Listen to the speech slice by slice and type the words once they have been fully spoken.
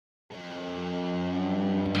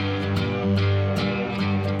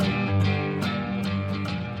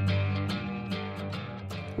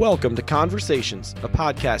Welcome to Conversations, a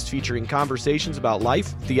podcast featuring conversations about life,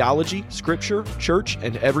 theology, scripture, church,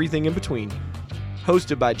 and everything in between.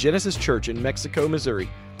 Hosted by Genesis Church in Mexico, Missouri.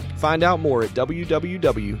 Find out more at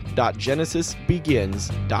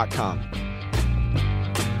www.genesisbegins.com.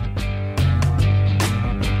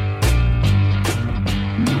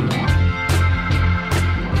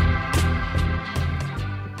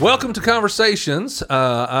 Welcome to Conversations.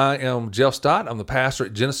 I am Jeff Stott. I'm the pastor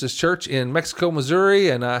at Genesis Church in Mexico, Missouri,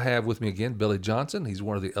 and I have with me again Billy Johnson. He's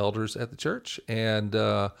one of the elders at the church. And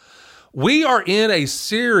we are in a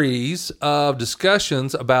series of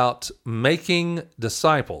discussions about making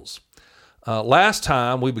disciples. Last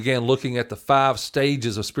time, we began looking at the 5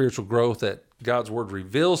 stages of spiritual growth that God's Word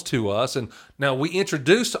reveals to us. And now we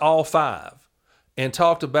introduced all 5 and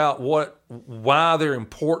talked about why they're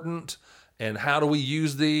important, and how do we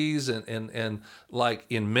use these and like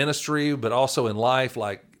in ministry, but also in life,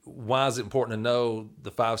 like why is it important to know the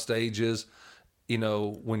 5 stages, you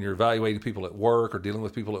know, when you're evaluating people at work or dealing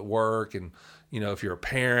with people at work. And, you know, if you're a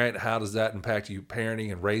parent, how does that impact you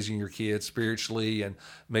parenting and raising your kids spiritually, and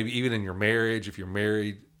maybe even in your marriage, if you're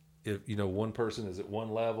married, if, you know, one person is at one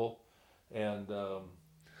level. And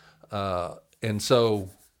so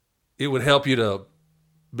it would help you to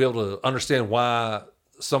be able to understand why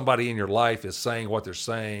somebody in your life is saying what they're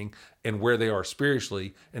saying and where they are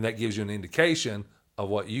spiritually, and that gives you an indication of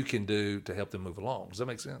what you can do to help them move along. Does that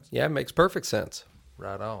make sense? Yeah, it makes perfect sense.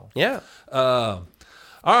 Right on. Yeah. All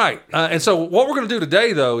right. And so what we're going to do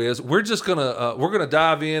today, though, is we're just going to we're going to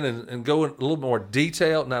dive in and go in a little more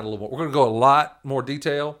detail. Not a little more. We're going to go a lot more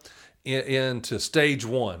detail into stage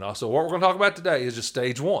 1. So what we're going to talk about today is just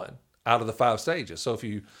stage 1 out of the 5 stages. So if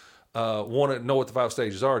you want to know what the 5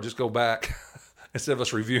 stages are, just go back. Instead of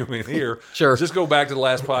us reviewing here, Sure. Just go back to the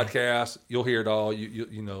last podcast. You'll hear it all.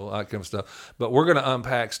 You know, that kind of stuff. But we're going to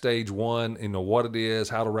unpack stage 1, you know, what it is,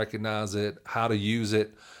 how to recognize it, how to use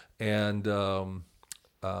it, and in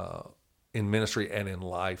ministry and in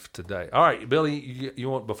life today. All right, Billy, you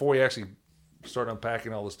want, before we actually start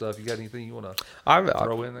unpacking all this stuff, you got anything you want to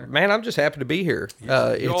throw in there? Man, I'm just happy to be here.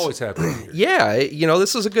 You're always happy to be here. Yeah, you know,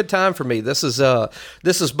 this is a good time for me. This is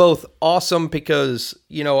both awesome because,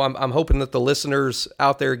 you know, I'm hoping that the listeners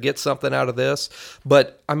out there get something out of this.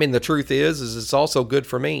 But I mean, the truth is it's also good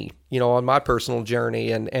for me, you know, on my personal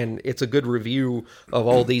journey, and it's a good review of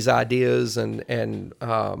all these ideas, and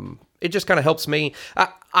it just kind of helps me.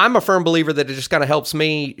 I'm a firm believer that it just kind of helps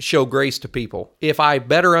me show grace to people. If I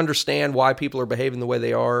better understand why people are behaving the way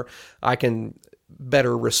they are, I can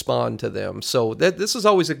better respond to them. So this is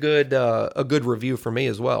always a good review for me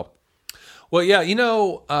as well. Well, yeah, you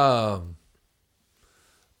know,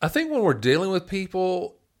 I think when we're dealing with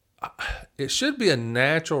people, it should be a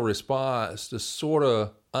natural response to sort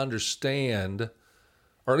of understand,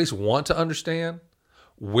 or at least want to understand,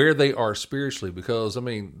 where they are spiritually, because I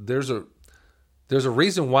mean, there's a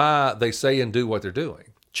reason why they say and do what they're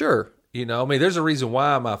doing. Sure. You know, I mean, there's a reason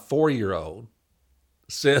why my 4-year-old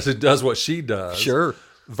says and does what she does. Sure.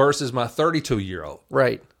 Versus my 32-year-old.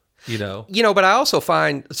 Right. You know, but I also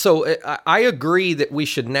find, so I agree that we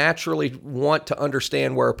should naturally want to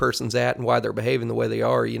understand where a person's at and why they're behaving the way they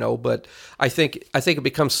are, you know, but I think it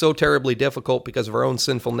becomes so terribly difficult because of our own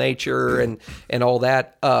sinful nature and all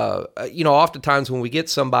that. You know, oftentimes when we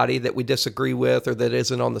get somebody that we disagree with or that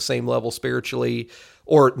isn't on the same level spiritually,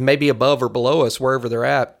 or maybe above or below us, wherever they're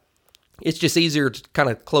at, it's just easier to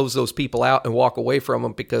kind of close those people out and walk away from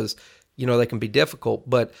them because, you know, they can be difficult.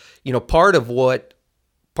 But, you know, part of what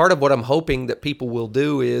I'm hoping that people will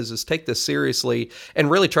do is take this seriously and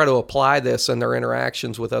really try to apply this in their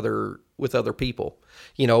interactions with other people,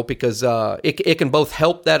 you know, because it can both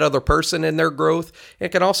help that other person in their growth. It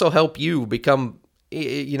can also help you become,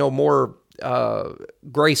 you know, more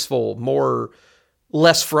graceful,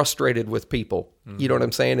 less frustrated with people. Mm-hmm. You know what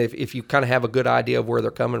I'm saying? If you kind of have a good idea of where they're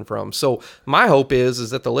coming from. So my hope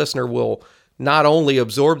is that the listener will not only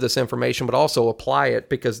absorb this information, but also apply it,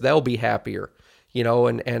 because they'll be happier. You know,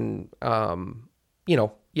 and you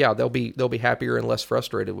know, yeah, they'll be happier and less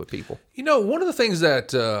frustrated with people. You know, one of the things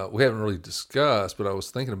that we haven't really discussed, but I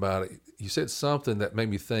was thinking about it. You said something that made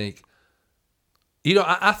me think. You know,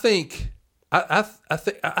 I think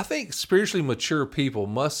spiritually mature people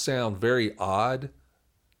must sound very odd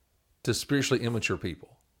to spiritually immature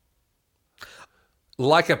people,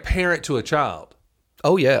 like a parent to a child.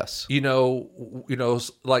 Oh yes. You know,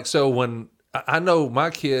 like, so when I know my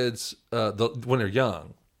kids, when they're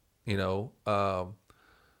young, you know,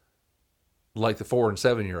 like the 4 and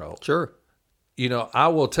 7-year-old. Sure. You know, I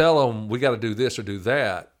will tell them we got to do this or do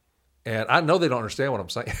that, And I know they don't understand what I'm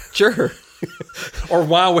saying Sure. or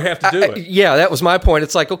why we have to do it. Yeah, that was my point.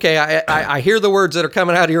 It's like, okay, I hear the words that are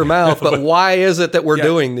coming out of your mouth, but why is it that we're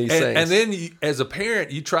doing these things? And then you, as a parent,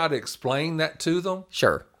 you try to explain that to them.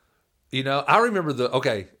 Sure. You know, I remember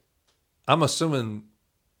I'm assuming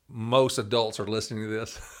most adults are listening to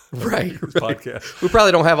this. Right. This podcast. We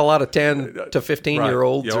probably don't have a lot of 10 to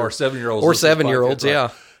 15-year-olds. Yeah, or 7-year-olds. Or 7-year-olds, yeah.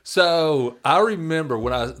 So I remember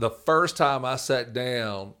the first time I sat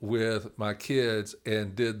down with my kids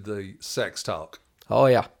and did the sex talk. Oh,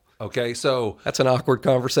 yeah. Okay, so That's an awkward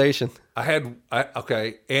conversation.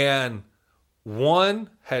 and one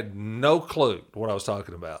had no clue what I was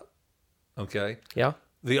talking about. Okay. Yeah.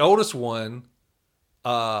 The oldest one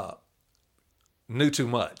knew too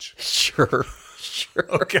much. Sure.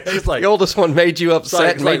 Okay, it's like The oldest one made you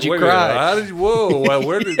upset and made you wait a minute, cry. how did you? Whoa! Well,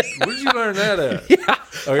 where did you learn that at? Yeah.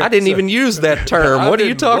 Okay, I didn't so- even use that term. What are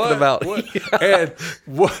you talking about? And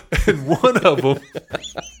one of them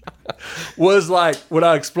was like when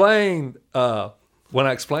I explained how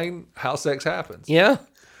sex happens. Yeah.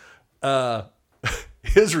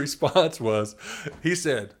 His response was, he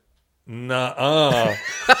said, "Nuh-uh."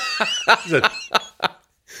 He said,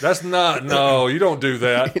 "That's not. No, you don't do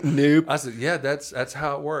that." Nope. I said, "Yeah, that's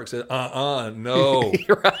how it works." He said, no.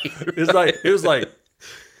 Right. It was like.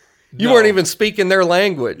 You No. weren't even speaking their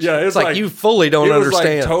language. Yeah, it's like you fully don't it was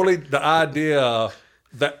understand. like totally the idea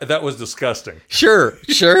that was disgusting. Sure.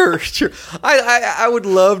 I would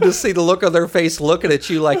love to see the look on their face looking at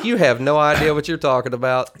you like you have no idea what you're talking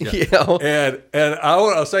about. Yeah. You know? And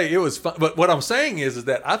I'll say it was fun. But what I'm saying is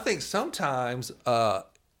that I think sometimes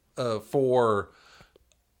for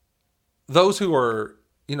those who are,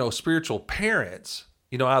 spiritual parents,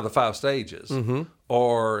 out of the 5 stages,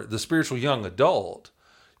 or the spiritual young adult,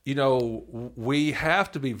 we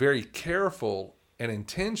have to be very careful and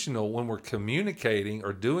intentional when we're communicating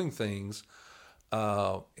or doing things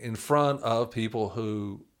in front of people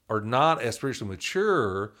who are not as spiritually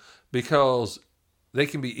mature, because they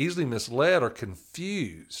can be easily misled or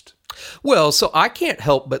confused. Well, so I can't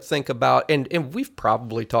help but think about, and we've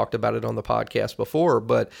probably talked about it on the podcast before,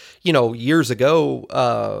 but, years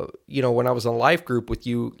ago, when I was in a life group with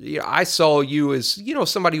you, I saw you as,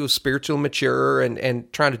 somebody who was spiritually mature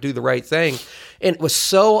and trying to do the right thing. And it was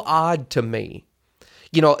so odd to me,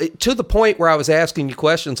 to the point where I was asking you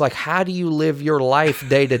questions like, how do you live your life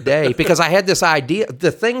day to day? Because I had this idea,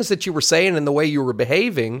 the things that you were saying and the way you were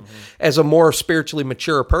behaving as a more spiritually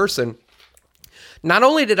mature person. Not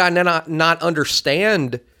only did I not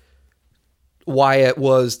understand why it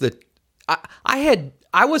was that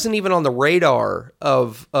I wasn't even on the radar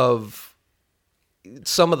of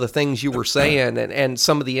some of the things you were saying and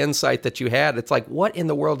some of the insight that you had. It's like, what in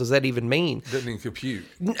the world does that even mean? Didn't even compute.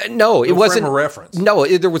 No, it wasn't. Frame of reference. No,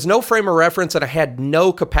 there was no frame of reference, and I had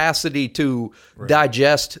no capacity to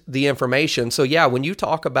digest the information. So yeah, when you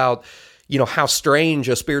talk about how strange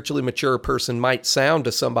a spiritually mature person might sound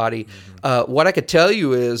to somebody. What I could tell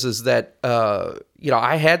you is that,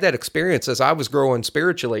 I had that experience as I was growing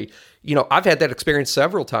spiritually. I've had that experience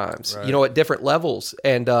several times, at different levels.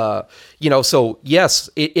 And, so yes,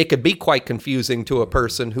 it could be quite confusing to a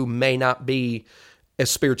person who may not be as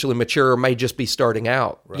spiritually mature or may just be starting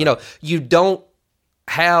out. Right. You don't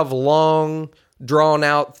have long, drawn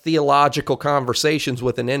out theological conversations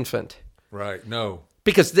with an infant. Right. No.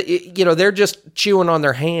 Because they're just chewing on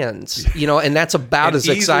their hands, and that's about as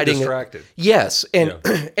exciting. Distracted. Yes,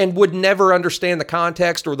 and would never understand the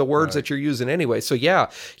context or the words that you're using anyway. So yeah,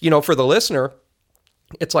 for the listener,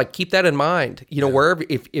 it's like, keep that in mind. Wherever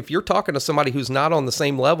if you're talking to somebody who's not on the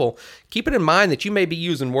same level, keep it in mind that you may be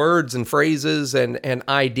using words and phrases and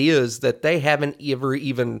ideas that they haven't ever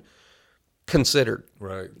even considered.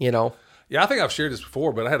 Right. Yeah, I think I've shared this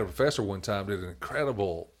before, but I had a professor one time did an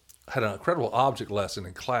incredible object lesson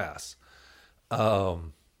in class.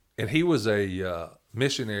 And he was a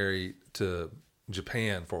missionary to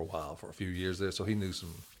Japan for a few years there. So he knew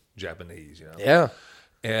some Japanese, Yeah.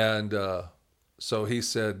 And so he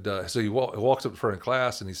said, he walks up to front of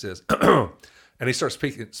class and he says, and he starts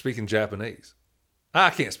speaking Japanese. I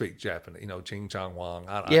can't speak Japanese, Ching Chong Wang.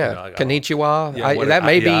 Konnichiwa. Yeah, that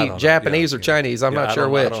may I be don't know. Japanese or Chinese. I'm not sure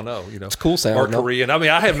which. I don't know. It's cool sound. Or Korean. I mean,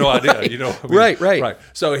 I have no idea. Right.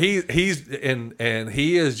 So he's and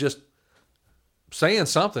he is just saying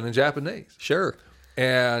something in Japanese. Sure.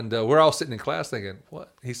 And we're all sitting in class thinking,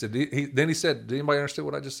 "What?" He said. Then he said, "Did anybody understand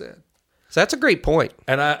what I just said?" So that's a great point.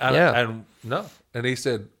 And and no. And he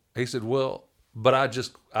said, "Well, but I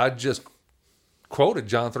just quoted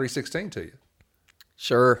John 3:16 to you."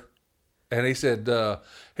 Sure. And he said,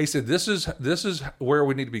 this is where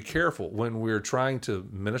we need to be careful when we're trying to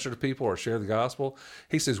minister to people or share the gospel.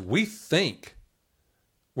 He says, we think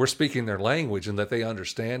we're speaking their language and that they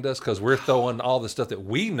understand us because we're throwing all the stuff that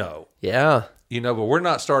we know. Yeah. But we're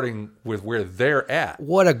not starting with where they're at.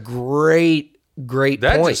 What a great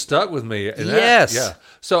That point. just stuck with me. And Yes. yeah.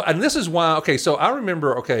 So, and this is why, so I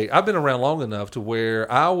remember, I've been around long enough to where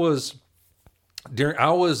I was young,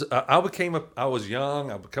 I was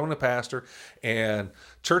becoming a pastor, and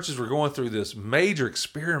churches were going through this major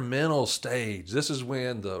experimental stage. This is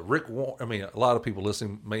when the Rick Warren, a lot of people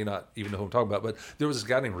listening may not even know who I'm talking about, but there was this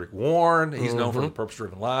guy named Rick Warren. He's known for the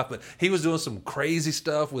Purpose-Driven Life, but he was doing some crazy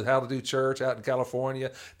stuff with how to do church out in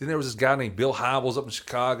California. Then there was this guy named Bill Hybels up in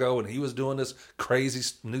Chicago, and he was doing this crazy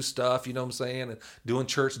new stuff, you know what I'm saying, and doing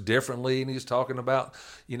church differently. And he was talking about,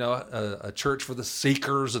 a church for the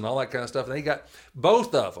seekers and all that kind of stuff. And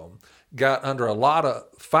both of them got under a lot of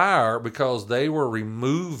fire because they were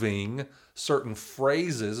removing certain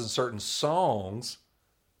phrases and certain songs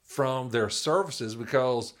from their services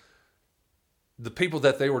because the people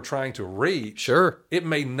that they were trying to reach, Sure. it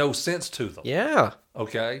made no sense to them. Yeah.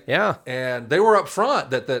 Okay. Yeah. And they were up front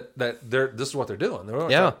that this is what they're doing. They're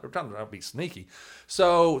trying to not be sneaky.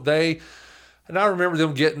 So and I remember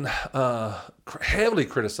them getting heavily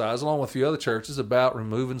criticized, along with a few other churches, about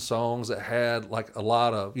removing songs that had like a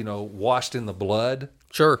lot of, washed in the blood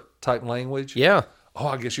Sure. type language. Yeah. Oh,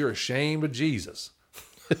 I guess you're ashamed of Jesus.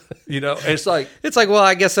 It's like, well,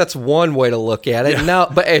 I guess that's one way to look at it. No,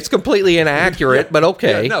 but it's completely inaccurate, but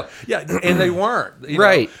okay. And they weren't.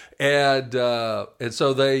 Right. And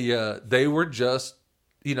so they were just,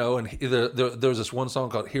 and there was this one song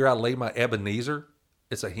called "Here I Lay My Ebenezer."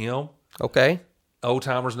 It's a hymn. Okay. Old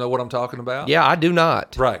timers know what I'm talking about. Yeah, I do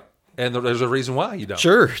not. Right. And there's a reason why you don't.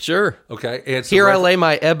 Sure. Okay. And Here I lay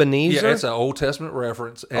my Ebenezer. Yeah, it's an Old Testament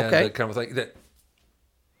reference and that kind of thing that,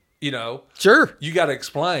 Sure. you got to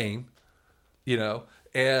explain, and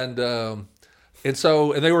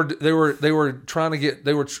they were trying to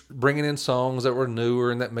they were bringing in songs that were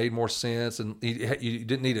newer and that made more sense, and you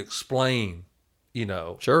didn't need to explain,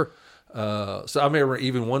 Sure. So I remember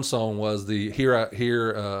even one song was the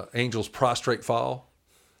 "Hear Angels Prostrate Fall."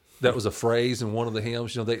 That was a phrase in one of the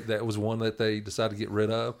hymns. That was one that they decided to get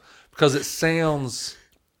rid of because it sounds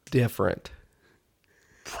different.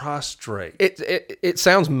 Prostrate. It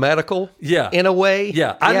sounds medical. Yeah. In a way.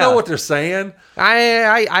 Yeah. I know what they're saying.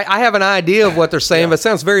 I have an idea of what they're saying, but it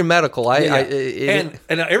sounds very medical. And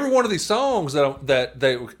every one of these songs that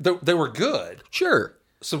they were good. Sure.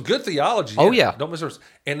 Some good theology. Oh yeah. Don't misunderstand.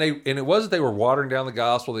 And it wasn't they were watering down the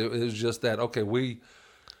gospel. It was just that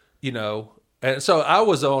And so I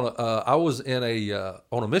was on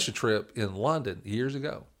a mission trip in London years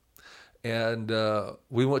ago, and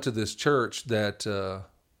we went to this church that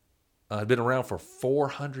had been around for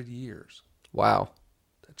 400 years. Wow.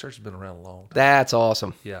 That church has been around a long time. That's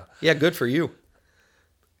awesome. Yeah. Yeah. Good for you.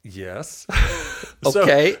 Yes.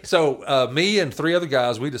 Okay. So me and three other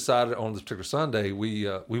guys, we decided on this particular Sunday, we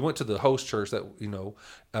went to the host church that,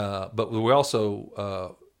 but we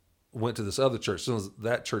also went to this other church. As soon as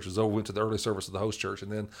that church was over, we went to the early service of the host church.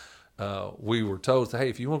 And then we were told, hey,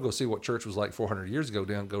 if you want to go see what church was like 400 years ago,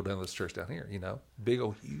 go down to this church down here, big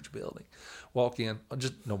old huge building. Walk in,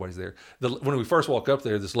 just nobody's there. When we first walk up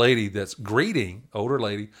there, this lady that's greeting, older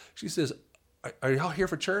lady, she says, are y'all here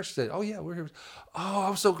for church? She said, oh yeah, we're here. Oh,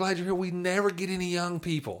 I'm so glad you're here. We never get any young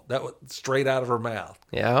people. That was straight out of her mouth.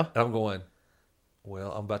 Yeah. And I'm going,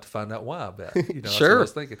 well, I'm about to find out why, I bet. Sure. That's what I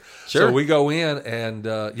was thinking. Sure. So we go in and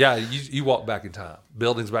you walk back in time.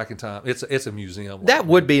 Buildings back in time. It's a museum. That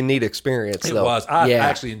would be a neat experience, It though. was. I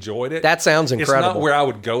actually enjoyed it. That sounds incredible. It's not where I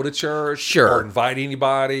would go to church Sure. or invite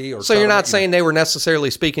anybody. So you're not saying they were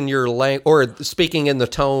necessarily speaking your language or speaking in the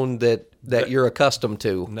tone that you're accustomed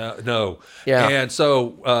to. No. Yeah. And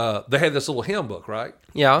so they had this little hymn book, right?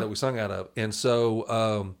 Yeah. That we sung out of. And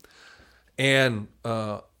so,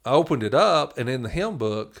 I opened it up, and in the hymn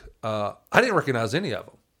book, I didn't recognize any of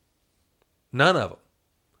them. None of them.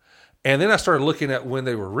 And then I started looking at when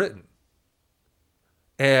they were written.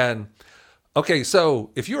 And, okay, so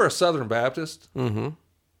if you're a Southern Baptist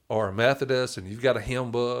or a Methodist and you've got a hymn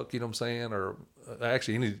book, you know what I'm saying, or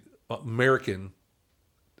actually any American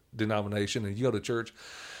denomination, and you go to church,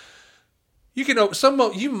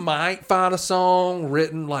 you might find a song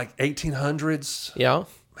written like 1800s. Yeah.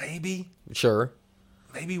 Maybe. Sure.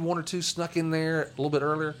 Maybe one or two snuck in there a little bit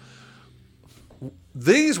earlier.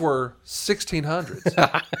 These were 1600s,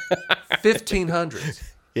 1500s.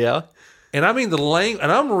 Yeah. And I mean the language,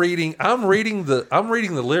 and I'm reading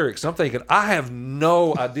the lyrics. And I'm thinking, I have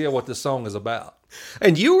no idea what this song is about.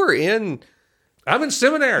 And you were in I'm in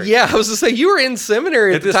seminary. Yeah, I was to say, you were in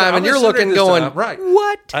seminary at the this time, I'm and in you're seminary looking this going, time, right.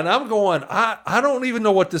 what? And I'm going, I don't even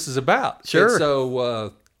know what this is about. Sure.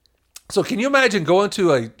 And so can you imagine going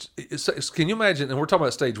to can you imagine, and we're talking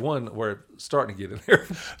about stage one, we're starting to get in there.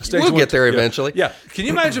 Stage We'll one, get there yeah. eventually. Yeah. Can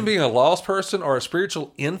you imagine being a lost person or a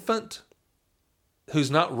spiritual infant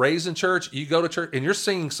who's not raised in church? You go to church and you're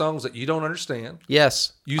singing songs that you don't understand.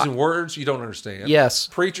 Yes. Using words you don't understand. Yes.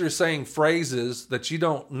 Preacher is saying phrases that you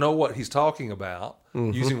don't know what he's talking about.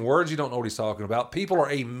 Mm-hmm. Using words you don't know what he's talking about. People are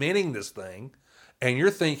amening this thing, and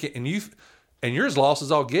you're thinking, and you're as lost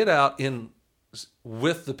as all get out in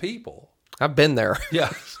with the people. I've been there. Yeah.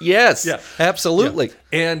 Yes. Yeah. Absolutely.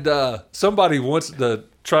 Yeah. And somebody once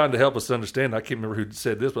trying to help us understand. I can't remember who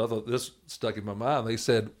said this, but I thought this stuck in my mind. They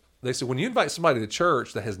said when you invite somebody to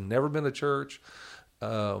church that has never been to church,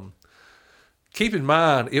 keep in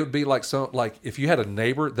mind it would be like if you had a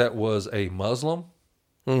neighbor that was a Muslim,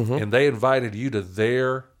 and they invited you to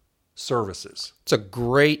their services. It's a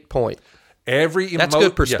great point. That's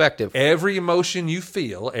good perspective. Yeah, every emotion you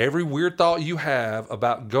feel, every weird thought you have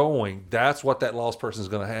about going, that's what that lost person is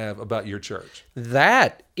going to have about your church.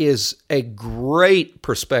 That is a great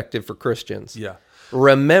perspective for Christians. Yeah.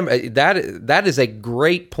 Remember, that is a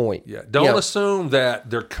great point. Yeah. Don't assume that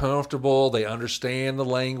they're comfortable, they understand the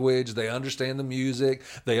language, they understand the music,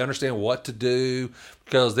 they understand what to do,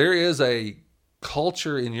 because there is a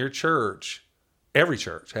culture in your church. Every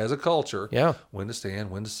church has a culture. Yeah. When to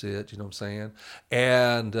stand, when to sit, you know what I'm saying?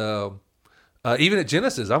 And even at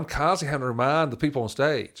Genesis, I'm constantly having to remind the people on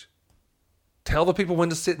stage, tell the people when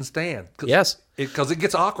to sit and stand. Yes. Because it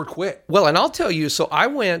gets awkward quick. Well, and I'll tell you, so I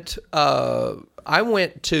went to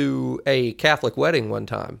a Catholic wedding one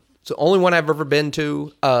time. It's the only one I've ever been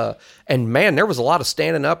to. And man, there was a lot of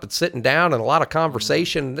standing up and sitting down and a lot of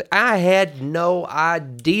conversation. I had no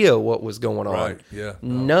idea what was going on. Right, yeah.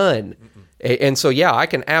 None. And so, yeah, I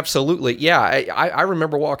can absolutely, I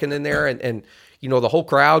remember walking in there and you know, the whole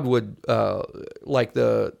crowd would, like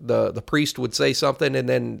the priest would say something and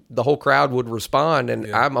then the whole crowd would respond. And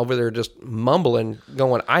I'm over there just mumbling,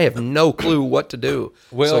 going, I have no clue what to do.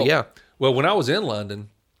 Well, so, yeah. Well, when I was in London,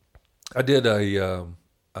 I did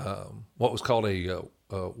what was called a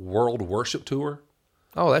world worship tour.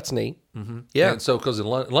 Oh, that's neat. Mm-hmm. Yeah. And so, because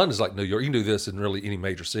London's like New York, you can do this in really any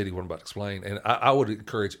major city, what I'm about to explain. And I would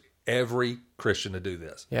encourage every Christian to do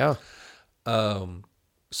this. Yeah.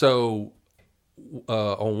 So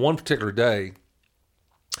on one particular day,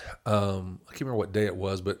 I can't remember what day it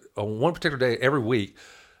was, but on one particular day every week,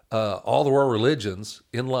 all the world religions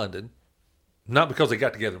in London, not because they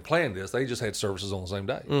got together and planned this, they just had services on the same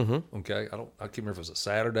day. Mm-hmm. Okay, I can't remember if it was a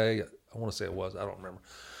Saturday. I want to say it was. I don't remember.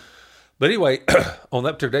 But anyway, on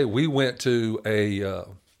that particular day, we went to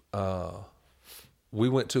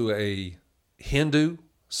a Hindu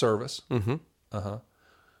service. Mm-hmm.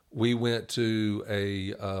 We went to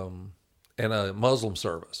a Muslim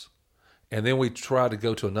service, and then we tried to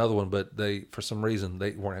go to another one, but for some reason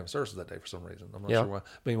they weren't having services that day. For some reason, I'm not sure why.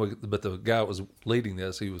 But anyway, but the guy that was leading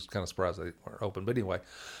this, he was kind of surprised they weren't open. But anyway,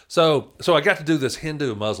 so I got to do this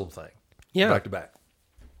Hindu Muslim thing, back to back,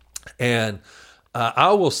 and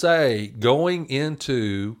I will say, going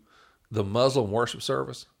into the Muslim worship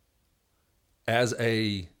service as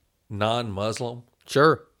a non-Muslim,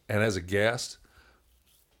 Sure. and as a guest,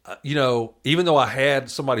 you know, even though I had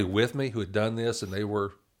somebody with me who had done this and they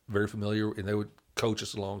were very familiar and they would coach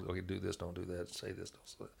us along, okay, do this, don't do that, say this, don't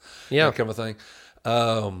say that, that kind of thing.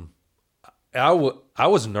 I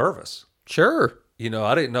was nervous. Sure. You know,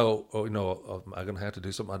 I didn't know, am I going to have to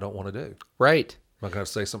do something I don't want to do? Right. Am I going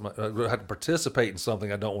to say something? I'm going to have to participate in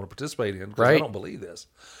something I don't want to participate in because Right. I don't believe this.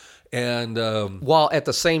 And While at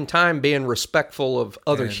the same time being respectful of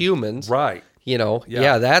other humans. right. You know,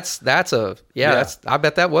 Yeah. that's I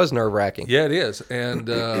bet that was nerve wracking. Yeah, it is. And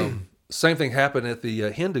same thing happened at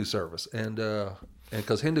the Hindu service, and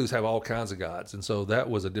because Hindus have all kinds of gods, and so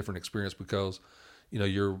that was a different experience because, you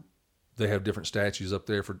know, they have different statues up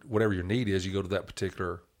there for whatever your need is. You go to that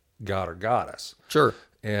particular god or goddess, Sure.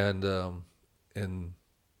 and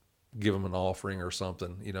give them an offering or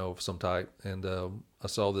something, you know, of some type. And I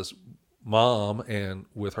saw this mom and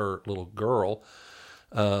with her little girl.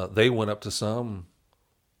 They went up to some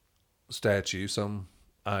statue, some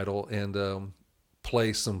idol, and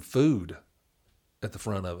placed some food at the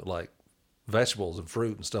front of it, like vegetables and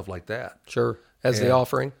fruit and stuff like that. Sure. As the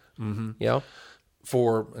offering. Mm-hmm. Yeah.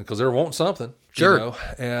 Because they're wanting something. Sure. You know?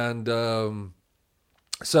 And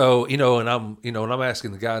so, you know, and I'm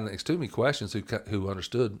asking the guy next to me questions who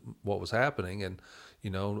understood what was happening and, you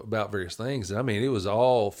know, about various things. And I mean, it was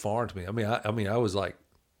all foreign to me. I mean, I was like,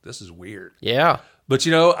 this is weird. Yeah. But,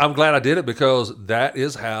 you know, I'm glad I did it because that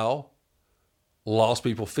is how lost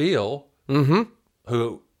people feel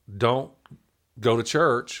who don't go to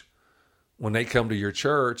church when they come to your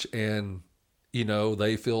church, and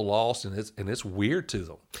they feel lost, and it's weird to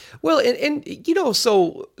them. Well, and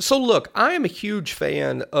so look, I am a huge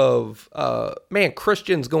fan of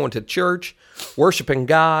Christians going to church, worshiping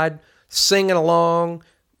God, singing along,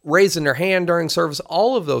 raising their hand during service,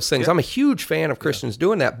 all of those things. I'm a huge fan of Christians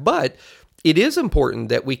doing that, but it is important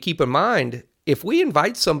that we keep in mind, if we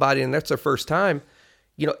invite somebody and that's their first time,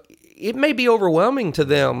 it may be overwhelming to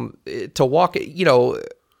them to walk into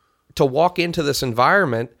this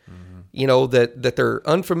environment, that they're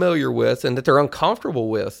unfamiliar with and that they're uncomfortable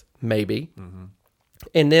with, maybe.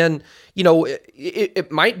 And then,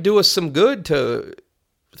 it might do us some good to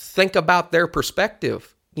think about their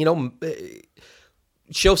perspective,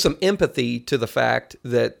 show some empathy to the fact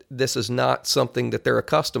that this is not something that they're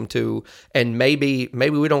accustomed to, and maybe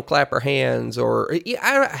we don't clap our hands, or it's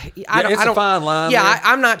a fine line. Yeah,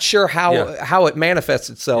 I'm not sure how it manifests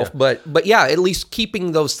itself, but at least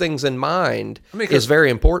keeping those things in mind is very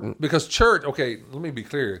important. Because church, okay, let me be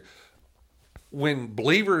clear. When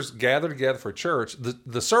believers gather together for church,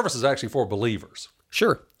 the service is actually for believers.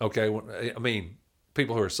 Sure. Okay, I mean,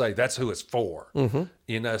 people who are saved, that's who it's for.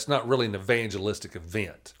 It's not really an evangelistic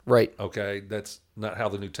event. Right. Okay, that's not how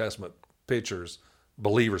the New Testament pictures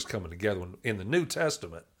believers coming together. In the New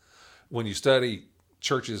Testament, when you study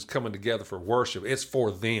churches coming together for worship, it's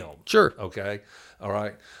for them. Sure. Okay, all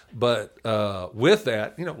right. But with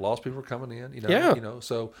that, lost people are coming in.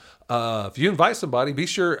 So if you invite somebody, be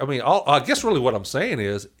sure. I mean, I guess really what I'm saying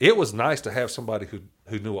is, it was nice to have somebody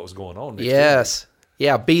who knew what was going on. Yes.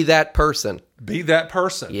 Yeah, be that person. Be that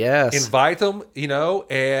person. Yes. Invite them,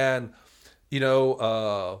 and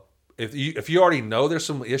if you already know there's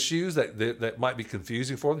some issues that might be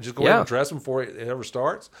confusing for them, just go ahead and address them before it ever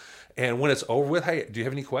starts. And when it's over with, hey, do you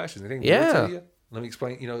have any questions? Anything weird to you? Let me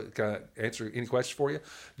explain, kind of answer any questions for you,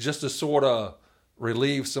 just to sort of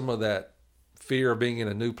relieve some of that fear of being in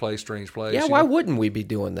a new place, strange place. Yeah, why wouldn't we be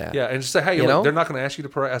doing that? Yeah, and just say, hey, look, they're not going to ask you to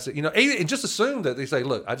pray. I said, and just assume that they say,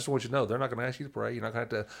 look, I just want you to know they're not going to ask you to pray. You're not going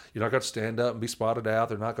to stand up and be spotted out.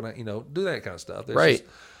 They're not going to, do that kind of stuff. Right.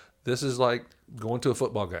 This is like going to a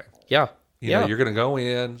football game. Yeah. You're going to go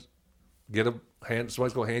in,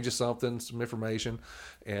 somebody's going to hand you some information,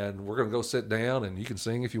 and we're going to go sit down, and you can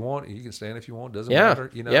sing if you want, you can stand if you want. Doesn't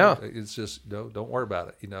matter. It's just don't worry about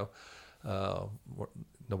it.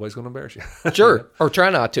 Nobody's going to embarrass you. Sure. Or try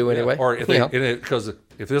not to anyway. Or because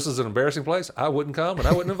if this is an embarrassing place, I wouldn't come and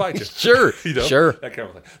I wouldn't invite you. Sure. Sure. That kind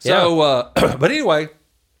of thing. So, but anyway,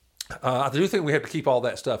 I do think we have to keep all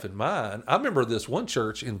that stuff in mind. I remember this one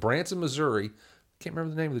church in Branson, Missouri. Can't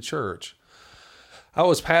remember the name of the church. I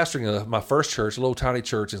was pastoring my first church, a little tiny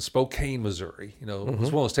church in Spokane, Missouri. It's one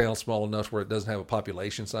of those towns small enough where it doesn't have a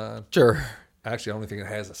population sign. Sure. Actually, I don't think it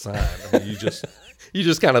has a sign. I mean, you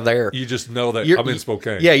just kind of there. You just know that I'm in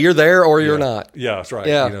Spokane. Yeah, you're there or you're not. Yeah, that's right.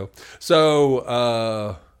 Yeah.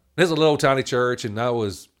 So there's a little tiny church, and I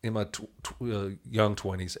was in my young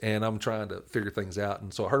 20s, and I'm trying to figure things out.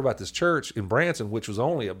 And so I heard about this church in Branson, which was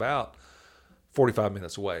only about 45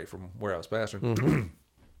 minutes away from where I was pastoring.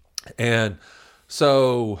 And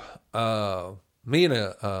so me and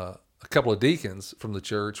a couple of deacons from the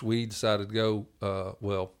church, we decided to go,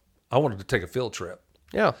 I wanted to take a field trip.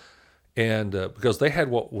 Yeah. And because they had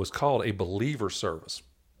what was called a believer service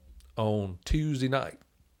on Tuesday night.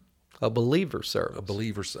 A believer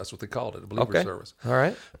service. That's what they called it, a believer service. All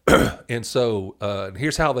right. And so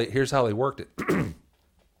here's how they worked it.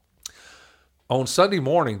 On Sunday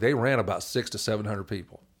morning, they ran about 600 to 700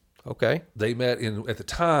 people. Okay. They met at the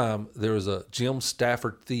time, there was a Jim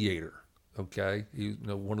Stafford Theater. Okay.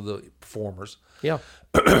 One of the performers. Yeah.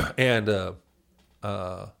 And the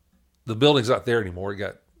building's not there anymore.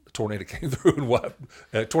 A tornado came through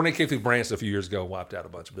and tornado came through Branson a few years ago and wiped out a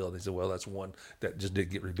bunch of buildings. And that's one that just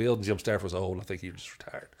didn't get rebuilt. And Jim Stafford was old. I think he just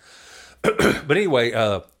retired. But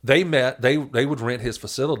anyway, they met. They would rent his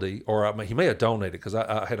facility, or he may have donated, because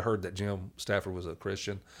I had heard that Jim Stafford was a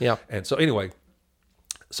Christian. Yeah. And so anyway,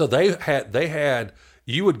 so they had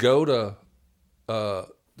you would go to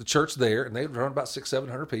the church there, and they would run about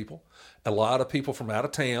 600-700 people. A lot of people from out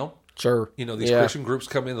of town. Sure. These Christian groups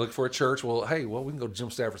come in, look for a church. Well, hey, we can go to Jim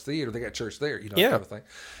Stafford's Theater. They got church there, kind of thing.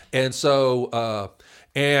 And so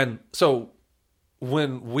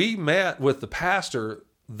when we met with the pastor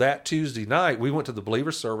that Tuesday night, we went to the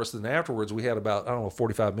believer service. Then afterwards, we had about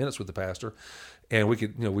 45 minutes with the pastor, and we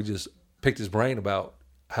could, we just picked his brain about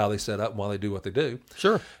how they set up and why they do what they do.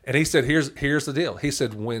 Sure. And he said, here's the deal. He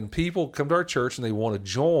said, when people come to our church and they want to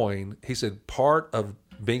join, he said, part of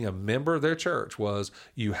being a member of their church was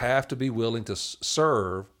you have to be willing to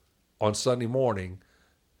serve on Sunday morning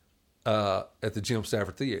at the Jim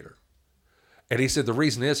Stafford Theater. And he said the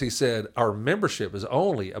reason is, he said, our membership is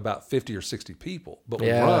only about 50 or 60 people, but we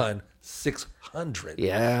run 600.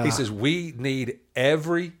 Yeah. He says we need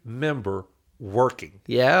every member working.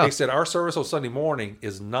 Yeah. He said our service on Sunday morning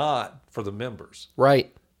is not for the members.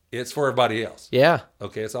 Right. It's for everybody else. Yeah.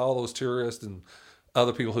 Okay, it's all those tourists and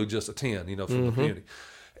other people who just attend, from the community.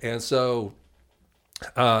 And so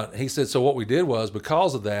he said, so what we did was,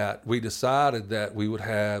 because of that, we decided that we would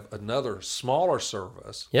have another smaller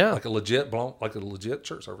service, like a legit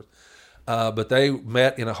church service, but they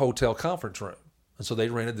met in a hotel conference room. And so they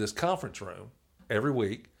rented this conference room every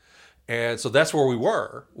week. And so that's where we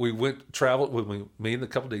were. We traveled, me and the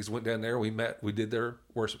couple of days went down there, we did their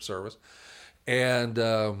worship service. And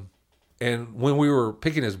when we were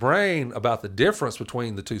picking his brain about the difference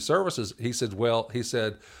between the two services, he said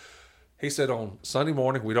on Sunday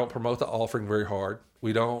morning, we don't promote the offering very hard.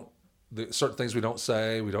 We don't, certain things we don't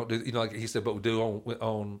say. We don't do, like he said, but we do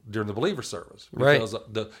on during the believer service. Because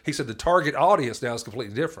he said the target audience now is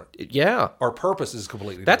completely different. Yeah. Our purpose is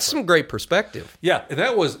completely That's different. some great perspective. Yeah. And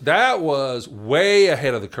that was way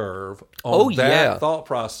ahead of the curve on that thought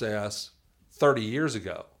process 30 years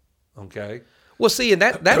ago. Okay. Well, see, and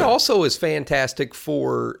that also is fantastic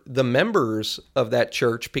for the members of that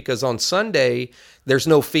church, because on Sunday, there's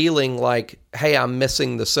no feeling like, hey, I'm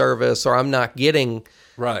missing the service, or I'm not getting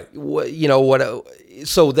what.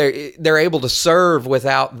 So they're able to serve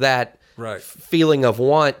without that feeling of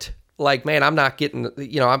want. Like, man, I'm not getting,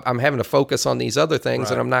 I'm having to focus on these other things,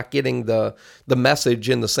 and I'm not getting the message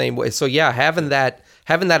in the same way. So yeah, having that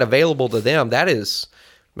available to them, that is.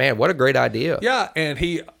 Man, what a great idea. Yeah, and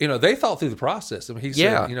they thought through the process. I mean, he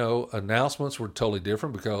said, announcements were totally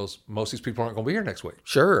different because most of these people aren't going to be here next week.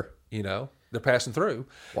 Sure. They're passing through.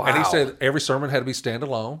 Wow. And he said every sermon had to be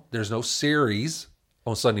standalone. There's no series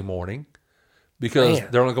on Sunday morning because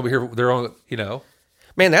they're only going to be here, they're on,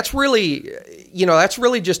 Man, that's really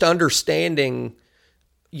just understanding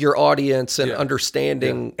your audience and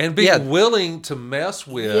understanding. And being willing to mess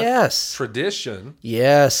with tradition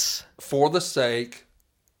for the sake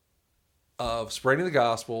of spreading the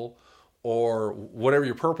gospel or whatever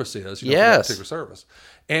your purpose is, for that particular service.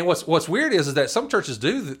 And what's weird is that some churches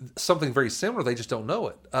do something very similar. They just don't know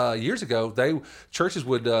it. Years ago,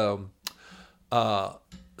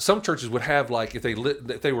 some churches would have, like, if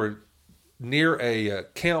they were near a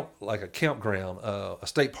campground, a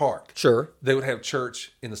state park. Sure. They would have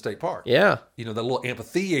church in the state park. Yeah. The little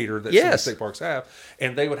amphitheater that some state parks have,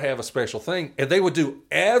 and they would have a special thing, and they would do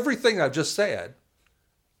everything I've just said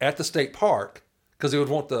at the state park, because they would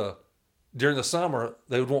want during the summer,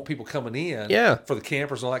 they would want people coming in for the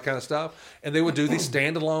campers and all that kind of stuff. And they would do these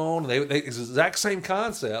standalone, it's the exact same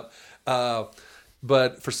concept.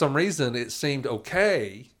 But for some reason, it seemed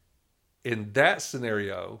okay in that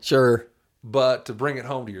scenario. Sure. But to bring it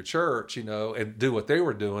home to your church, and do what they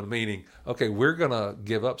were doing, meaning, okay, we're going to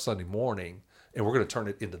give up Sunday morning and we're going to turn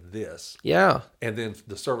it into this. Yeah. And then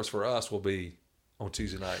the service for us will be on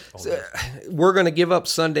Tuesday night. We're going to give up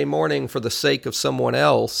Sunday morning for the sake of someone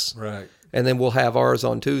else. Right. And then we'll have ours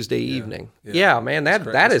on Tuesday evening. Yeah, man, that's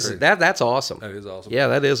awesome. That is awesome. Yeah,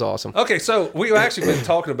 that is awesome. Okay, so we've actually been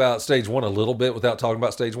talking about stage one a little bit without talking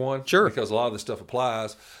about stage one. Sure. Because a lot of this stuff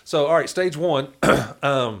applies. So, all right, stage one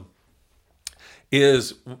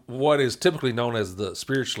is what is typically known as the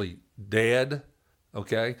spiritually dead.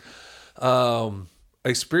 Okay.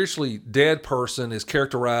 A spiritually dead person is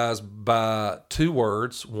characterized by two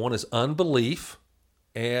words. One is unbelief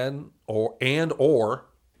and or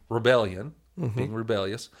rebellion, being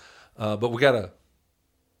rebellious. But we're going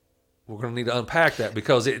to need to unpack that,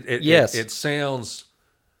 because it sounds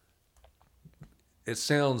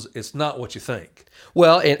it's not what you think.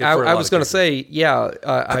 Well, and I was going to say,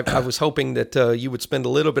 I was hoping that you would spend a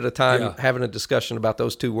little bit of time having a discussion about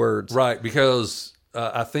those two words. Right, because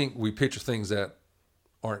I think we picture things that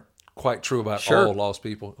aren't quite true about all lost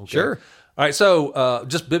people. Okay? Sure. All right, so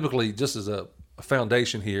just biblically, just as a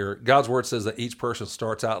foundation here, God's word says that each person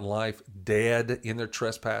starts out in life dead in their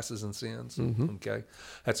trespasses and sins. Okay,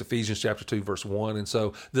 that's Ephesians chapter 2, verse 1. And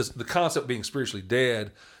so the concept of being spiritually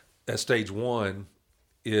dead at stage one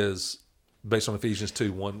is based on Ephesians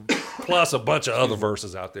 2:1, plus a bunch of other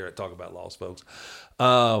verses out there that talk about lost folks.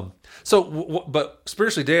 But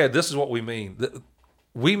spiritually dead, this is what we mean.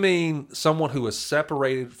 We mean someone who is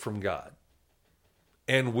separated from God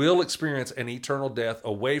and will experience an eternal death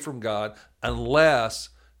away from God unless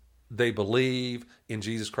they believe in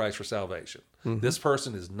Jesus Christ for salvation. This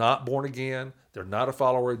person is not born again. They're not a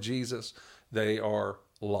follower of Jesus. They are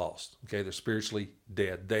lost. Okay, they're spiritually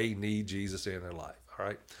dead. They need Jesus in their life. All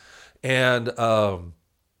right, and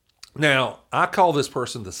Now, I call this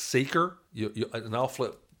person the seeker, and I'll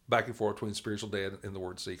flip back and forth between spiritual dead and the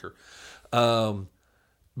word seeker,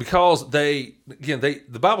 because the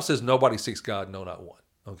Bible says nobody seeks God, no, not one.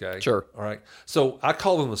 Okay, Sure. all right. So I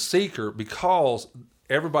call them the seeker because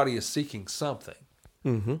everybody is seeking something.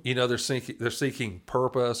 Mm-hmm. They're seeking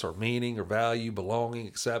purpose or meaning or value, belonging,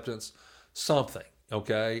 acceptance, something.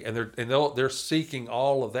 Okay, and they're seeking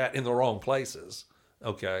all of that in the wrong places.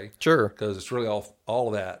 Okay, Sure. because it's really all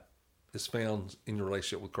of that is found in your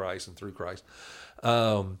relationship with Christ and through Christ.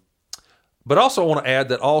 But also I want to add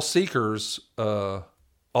that all seekers are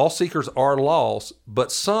lost,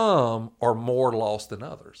 but some are more lost than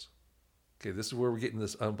others. Okay, this is where we're getting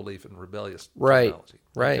this unbelief and rebellious terminology.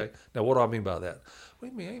 Right. Okay? Now, what do I mean by that? What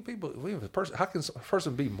do you mean? How can a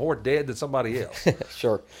person be more dead than somebody else?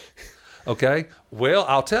 Sure. Okay, well,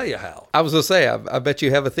 I'll tell you how. I was going to say, I bet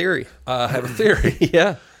you have a theory. I have a theory.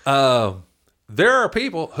 Yeah. There are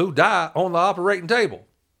people who die on the operating table.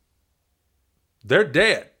 They're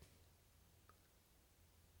dead,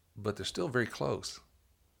 but they're still very close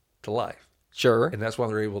to life. Sure. And that's why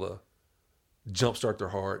they're able to jumpstart their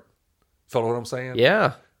heart. Follow what I'm saying?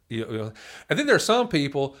 Yeah. And then there's some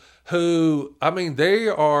people who,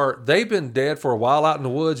 they've been dead for a while out in the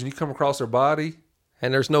woods, and you come across their body,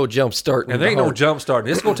 And there's no jump starting. and there ain't no jump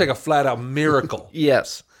starting. It's going to take a flat out miracle.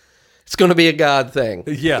 Yes. It's going to be a God thing.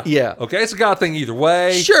 Yeah. Yeah. Okay, it's a God thing either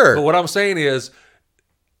way. Sure. But what I'm saying is,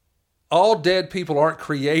 all dead people aren't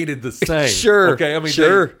created the same. Sure. Okay,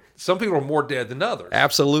 Sure. some people are more dead than others.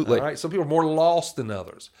 Absolutely. All right. Some people are more lost than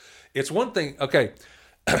others. It's one thing. Okay,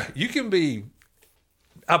 you can be.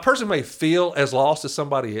 A person may feel as lost as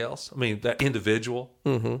somebody else. That individual.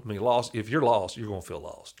 Mm-hmm. Lost. If you're lost, you're going to feel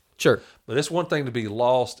lost. Sure. But it's one thing to be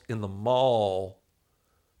lost in the mall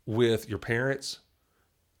with your parents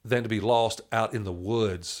than to be lost out in the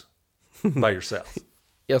woods by yourself.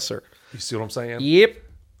 Yes, sir. You see what I'm saying? Yep.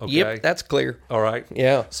 Okay. Yep. That's clear. All right.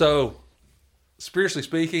 Yeah. So, spiritually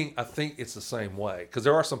speaking, I think it's the same way. Because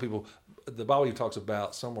there are some people, the Bible even talks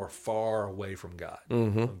about some are far away from God.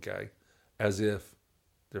 Mm-hmm. Okay. As if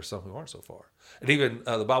there's some who aren't so far. And even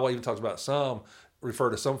the Bible even talks about some, refer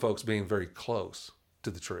to some folks being very close to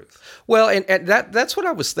the truth. Well, and that's what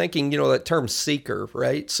I was thinking, that term seeker,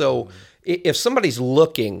 right? So if somebody's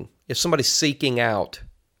looking, if somebody's seeking out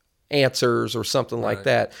answers or something like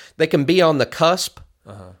that, they can be on the cusp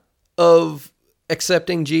of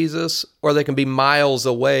accepting Jesus, or they can be miles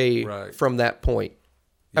away from that point.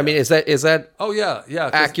 Yeah. Is that oh yeah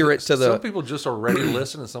accurate to the some people just are ready to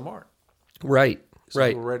listen and some aren't. Right. Some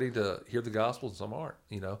people are ready to hear the gospel and some aren't,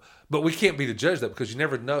 But we can't be the judge of that, because you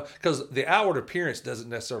never know, because the outward appearance doesn't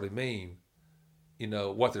necessarily mean,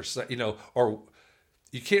 what they're saying, or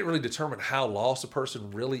you can't really determine how lost a person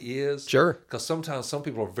really is. Sure. Because sometimes some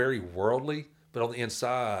people are very worldly, but on the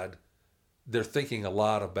inside, they're thinking a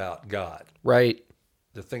lot about God. Right.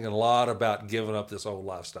 They're thinking a lot about giving up this old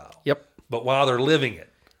lifestyle. Yep. But while they're living it.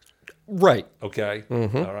 Right. Okay.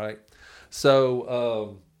 Mm-hmm. All right.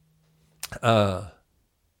 So,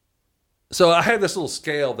 so I have this little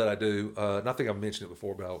scale that I do, and I think I've mentioned it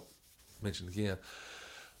before, but I'll mention it again.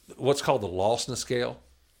 What's called the lostness scale.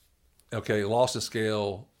 Okay, lostness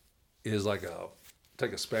scale is like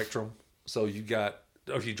take a spectrum. So if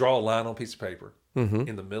you draw a line on a piece of paper,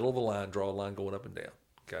 in the middle of the line, draw a line going up and down.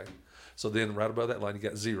 Okay, so then right above that line, you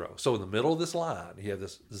got 0. So in the middle of this line, you have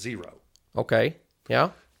this 0. Okay,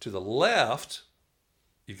 yeah. To the left,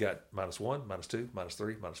 you got -1, -2,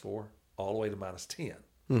 -3, -4, all the way to -10.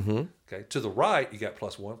 Mm-hmm. Okay. To the right, you got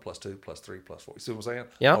 +1, +2, +3, +4. You see what I'm saying?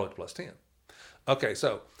 Yeah. All the way to +10. Okay.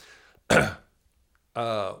 So,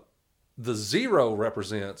 the 0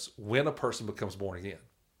 represents when a person becomes born again.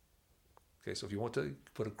 Okay. So if you want to,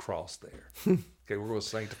 put a cross there. Okay. We're going to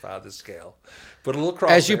sanctify this scale. Put a little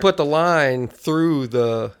cross as you there. put the line through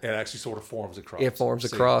the. It actually sort of forms a cross. It forms a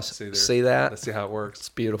cross. See that? Let's see how it works. It's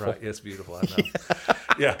beautiful. Right. It's beautiful. I know.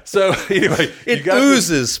 Yeah. So anyway, it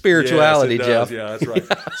oozes spirituality, yes, it Jeff. does. Yeah, that's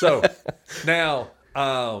right. So now,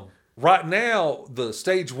 right now, the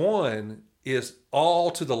stage 1 is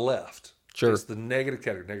all to the left. Sure. It's the negative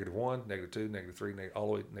category: -1, -2, -3, all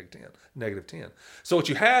the way to -10. So what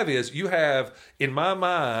you have is in my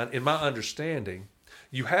mind, in my understanding,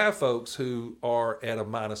 you have folks who are at a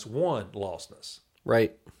 -1 lostness.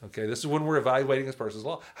 Right. Okay, this is when we're evaluating this person's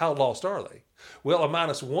loss. How lost are they? Well, a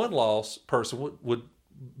 -1 lost person would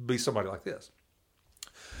be somebody like this.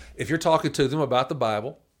 If you're talking to them about the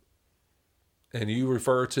Bible and you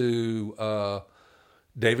refer to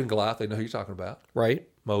David and Goliath, they know who you're talking about. Right.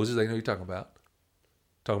 Moses, they know who you're talking about.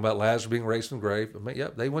 Talking about Lazarus being raised from the grave.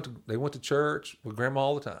 Yep, they went to church with grandma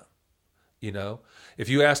all the time. You know, if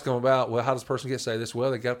you ask them about, well, how does a person get saved? This, well,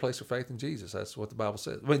 they got to place their faith in Jesus. That's what the Bible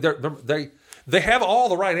says. I mean, they have all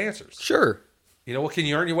the right answers. Sure. You know, well, can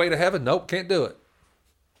you earn your way to heaven? Nope, can't do it.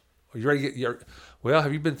 Are you ready to get well,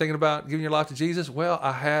 have you been thinking about giving your life to Jesus? Well,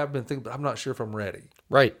 I have been thinking, but I'm not sure if I'm ready.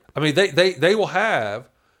 Right. I mean, they will have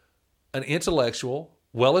an intellectual,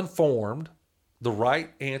 well-informed, the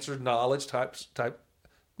right answer, knowledge type. I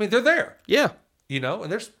mean, they're there. Yeah. You know,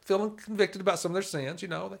 and they're feeling convicted about some of their sins. You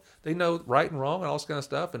know, they know right and wrong and all this kind of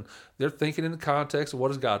stuff, and they're thinking in the context of what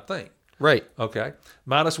does God think. Right. Okay.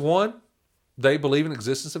 -1, they believe in the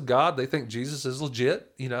existence of God. They think Jesus is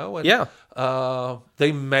legit. You know, and Yeah.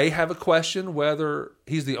 they may have a question whether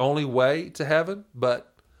he's the only way to heaven,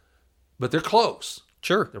 but they're close.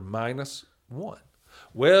 Sure. They're -1.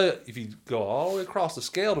 Well, if you go all the way across the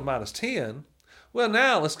scale to -10, well,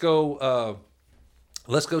 now let's go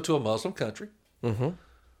to a Muslim country. Mm-hmm.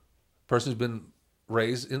 Person who's been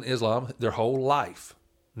raised in Islam their whole life,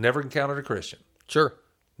 never encountered a Christian, Sure.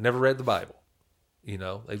 never read the Bible. You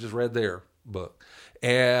know, they just read their book,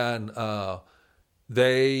 and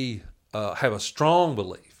they have a strong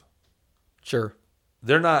belief. Sure.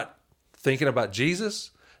 They're not thinking about Jesus.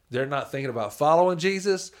 They're not thinking about following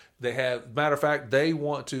Jesus. They have, matter of fact, they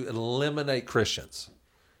want to eliminate Christians.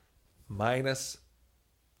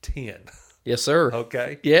 -10. Yes, sir.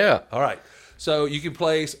 Okay. Yeah. All right. So you can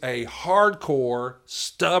place a hardcore,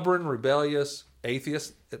 stubborn, rebellious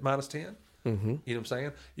atheist at -10. Mm-hmm. You know what I'm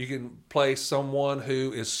saying? You can place someone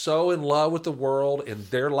who is so in love with the world and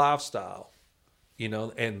their lifestyle, you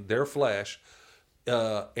know, and their flesh,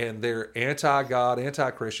 and they're anti-God,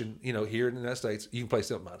 anti-Christian, you know, here in the United States, you can place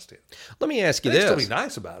them at -10. Let me ask you They this. still be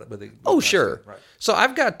nice about it, but they Sure. Right. So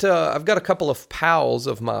I've got a couple of pals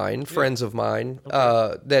of mine, friends of mine,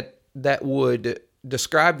 that would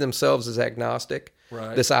describe themselves as agnostic.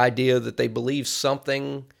 Right. This idea that they believe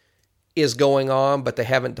something is going on, but they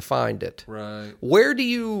haven't defined it. Right. Where do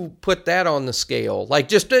you put that on the scale?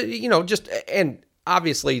 Like and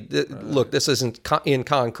obviously, look, this isn't in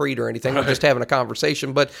concrete or anything. We're just having a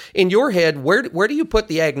conversation. But in your head, where do you put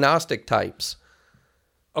the agnostic types?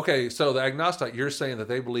 Okay, so the agnostic, you're saying that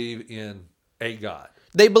they believe in a God.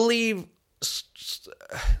 They believe,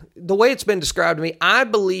 the way it's been described to me, I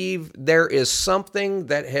believe there is something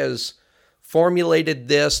that has formulated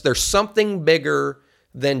this. There's something bigger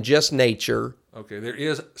than just nature. Okay, there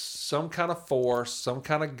is some kind of force, some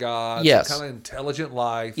kind of God, Yes. some kind of intelligent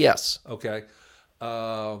life. Yes. Okay.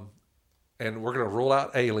 And we're going to rule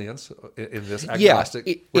out aliens in this Yeah,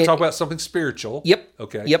 agnostic. We're talking about something spiritual. Yep.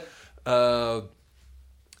 Okay. Yep.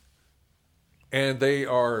 And they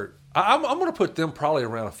are, I'm going to put them probably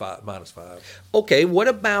around a -5. Okay, what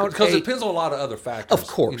about Because it depends on a lot of other factors. Of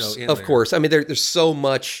course, in of there. course. I mean, there's so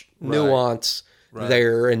much nuance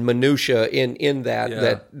there and minutia in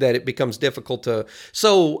that it becomes difficult to.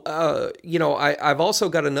 So, I've also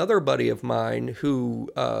got another buddy of mine who,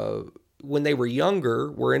 when they were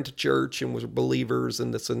younger, were into church and was believers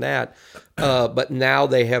and this and that, but now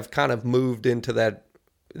they have kind of moved into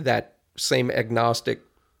that same agnostic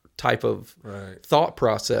type of thought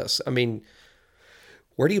process. I mean,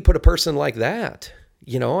 where do you put a person like that?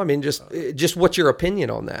 You know, I mean, just what's your opinion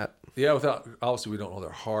on that? Yeah, obviously we don't know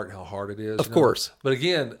their heart, how hard it is. Of course. But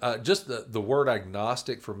again, just the word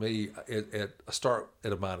agnostic for me, start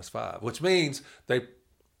at a -5, which means they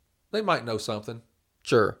might know something,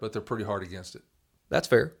 Sure. but they're pretty hard against it. That's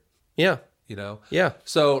fair. Yeah. You know? Yeah.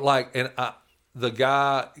 So the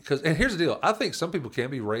guy, and here's the deal. I think some people can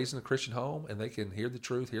be raised in a Christian home and they can hear the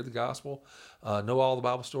truth, hear the gospel, know all the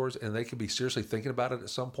Bible stories, and they can be seriously thinking about it at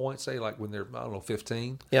some point, say like when they're,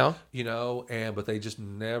 15. Yeah. You know, but they just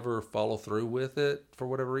never follow through with it for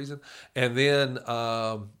whatever reason. And then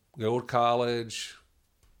go to college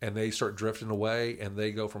and they start drifting away and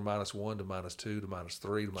they go from -1 to -2 to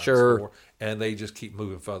 -3 to -4, and they just keep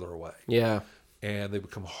moving further away. Yeah. And they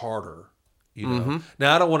become harder. You know.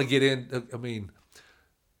 Now I don't want to get in. I mean,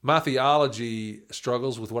 my theology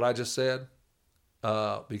struggles with what I just said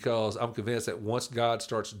because I'm convinced that once God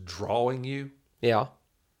starts drawing you, Yeah.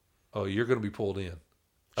 you're going to be pulled in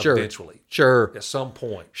Sure. eventually. Sure. At some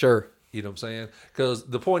point. Sure. You know what I'm saying? Because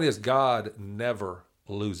the point is, God never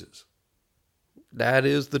loses. That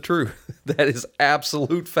is the truth. That is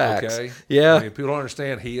absolute facts. Okay. Yeah. I mean, people don't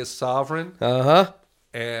understand. He is sovereign Uh-huh.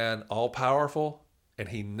 and all powerful, and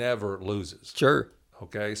he never loses. Sure.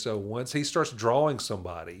 Okay, so once he starts drawing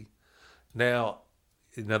somebody, now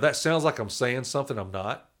that sounds like I'm saying something I'm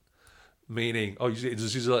not. Meaning,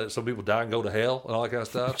 just usually let some people die and go to hell and all that kind of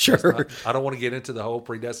stuff. Sure. I don't want to get into the whole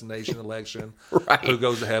predestination election, Right. who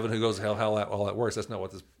goes to heaven, who goes to hell, how all that works. That's not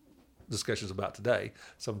what this discussion is about today.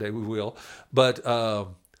 Someday we will. But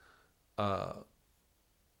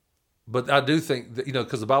but I do think that,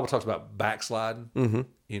 because the Bible talks about backsliding,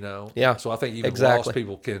 Yeah, So I think even exactly. lost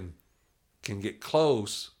people can get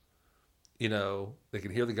close, they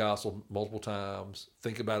can hear the gospel multiple times,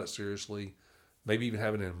 think about it seriously, maybe even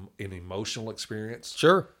have an emotional experience.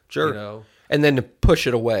 Sure. And then to push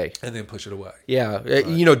it away. And then push it away. Yeah.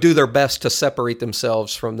 Do their best to separate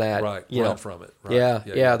themselves from that. Right. Run from it. Right.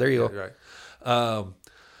 Yeah, there you go. Right. All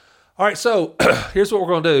right. So here's what we're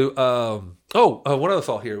going to do. One other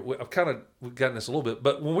thought here. We've gotten this a little bit,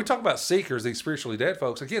 but when we talk about seekers, these spiritually dead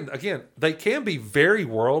folks, again, they can be very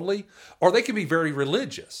worldly or they can be very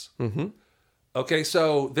religious. Mm-hmm. Okay.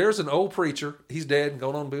 So there's an old preacher. He's dead and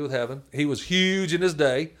going on to be with heaven. He was huge in his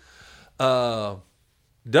day.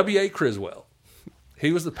 W.A. Criswell.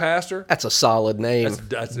 He was the pastor. That's a solid name.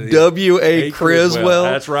 That's W.A. Criswell.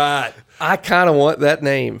 That's right. I kind of want that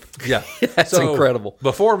name. Yeah. That's incredible.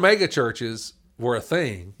 Before mega churches were a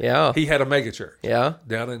thing, he had a mega church. Yeah.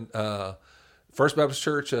 Down in First Baptist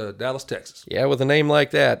Church, Dallas, Texas. Yeah, with a name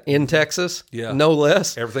like that. In Texas. Yeah. No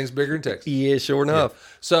less. Everything's bigger in Texas. Yeah, sure enough. Yeah.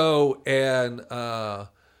 So, and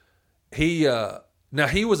he... now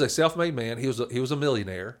he was a self-made man. He was a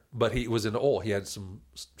millionaire, but he was in oil. He had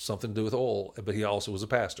something to do with oil, but he also was a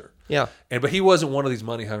pastor. Yeah. But he wasn't one of these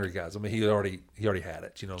money-hungry guys. I mean, he already had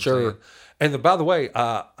it. You know what I'm saying? And by the way,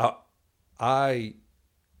 I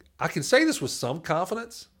can say this with some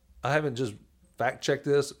confidence. I haven't just fact-checked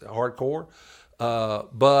this hardcore,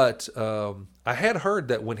 but I had heard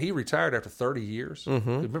that when he retired after 30 years,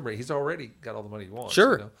 remember he's already got all the money he wants.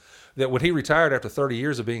 Sure. That when he retired after 30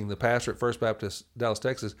 years of being the pastor at First Baptist Dallas,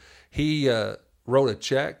 Texas, he wrote a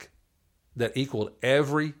check that equaled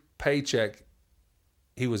every paycheck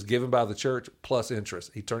he was given by the church plus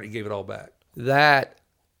interest. He gave it all back.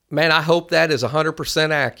 Man, I hope that is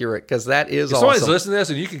 100% accurate because that is if awesome. Somebody's listening to this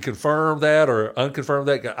and you can confirm that or unconfirm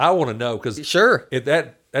that, I want to know because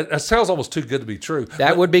that sounds almost too good to be true.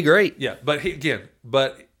 That would be great. Yeah, but it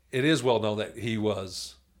is well known that he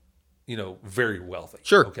was, very wealthy.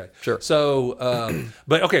 Sure. Okay. Sure. So,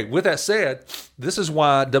 but okay, with that said, this is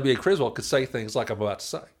why W.A. Criswell could say things like I'm about to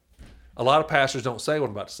say. A lot of pastors don't say what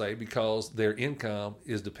I'm about to say because their income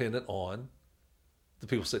is dependent on the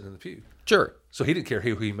people sitting in the pew. Sure. So he didn't care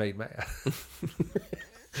who he made mad.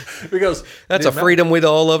 Because that's a freedom we'd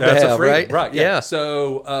all love to have, right? Right. Yeah.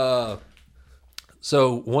 So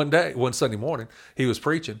one Sunday morning, he was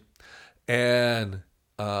preaching, and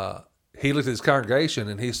he looked at his congregation,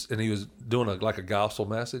 and he was doing a gospel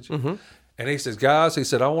message, and he says, "Guys," he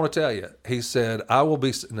said, "I want to tell you," he said, "I will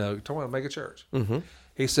be talking about mega church."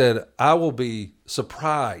 He said, "I will be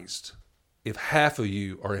surprised if half of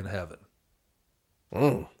you are in heaven,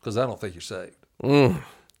 because I don't think you're saved,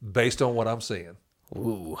 based on what I'm seeing."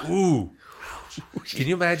 Ooh. Can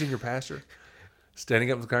you imagine your pastor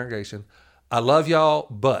standing up in the congregation? I love y'all,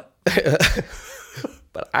 but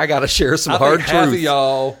I got to share some I hard think truth. half of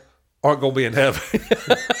y'all aren't going to be in heaven.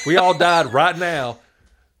 We all died right now.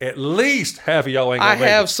 At least half of y'all ain't going to make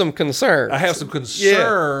it. I have some concerns. I have some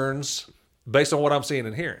concerns based on what I'm seeing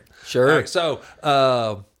and hearing. Sure. All right, so,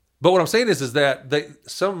 but what I'm saying is that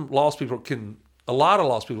a lot of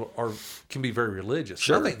lost people can be very religious.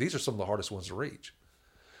 Sure. I think these are some of the hardest ones to reach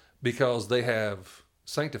because they have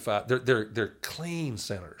sanctified. They're clean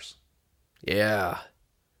sinners. Yeah.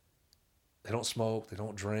 They don't smoke. They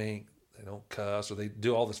don't drink. They don't cuss, or they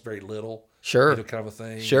do all this very little. Sure. Kind of a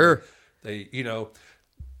thing. Sure. They,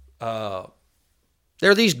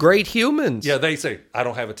 they're these great humans. Yeah, they say, I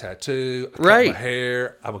don't have a tattoo. I cut my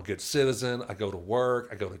hair. I'm a good citizen. I go to work.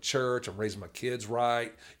 I go to church. I'm raising my kids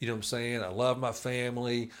right. You know what I'm saying? I love my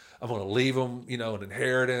family. I'm going to leave them, an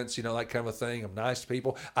inheritance, that kind of a thing. I'm nice to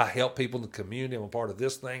people. I help people in the community. I'm a part of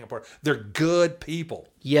this thing. They're good people.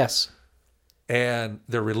 Yes. And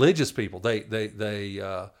they're religious people.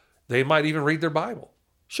 They might even read their Bible.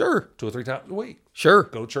 Sure. 2 or 3 times a week. Sure.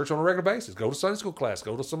 Go to church on a regular basis. Go to Sunday school class.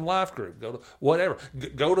 Go to some life group. Go to whatever.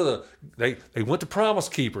 Go to they went to Promise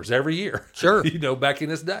Keepers every year. Sure. Back in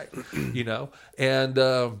this day.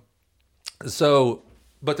 And so,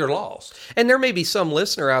 but they're lost. And there may be some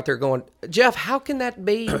listener out there going, Jeff, how can that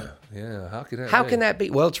be? Yeah, how can that be? How can that be?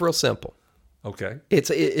 Well, it's real simple. Okay.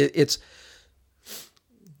 It's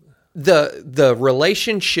the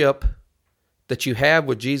relationship that you have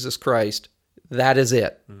with Jesus Christ. That is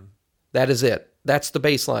it. That is it. That's the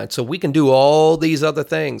baseline. So we can do all these other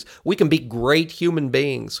things. We can be great human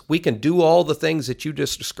beings. We can do all the things that you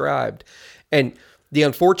just described. And the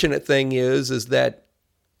unfortunate thing is that,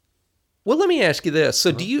 well, let me ask you this.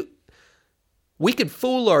 So we could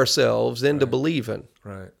fool ourselves into believing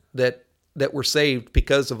that we're saved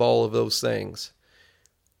because of all of those things.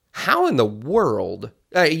 How in the world?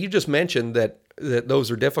 You just mentioned that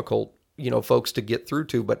those are difficult, folks to get through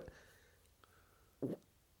to, but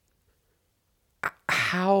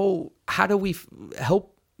how do we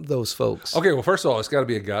help those folks? Okay, well, first of all, it's got to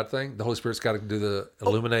be a God thing. The Holy Spirit's got to do the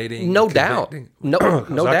illuminating. No doubt. No I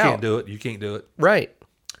doubt. can't do it. You can't do it. Right.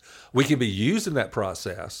 We can be used in that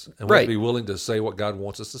process, and we have to be willing to say what God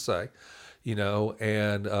wants us to say,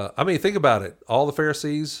 And I mean, think about it. All the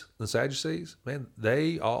Pharisees and Sadducees, man,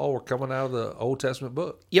 they all were coming out of the Old Testament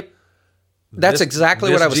book. Yep. That's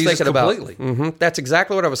exactly what I was Jesus thinking about. completely. That's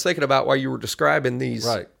exactly what I was thinking about while you were describing these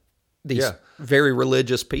very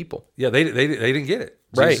religious people. Yeah, they didn't get it.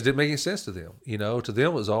 Right. Jesus didn't make any sense to them. To them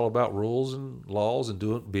it was all about rules and laws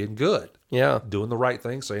and being good. Yeah. Doing the right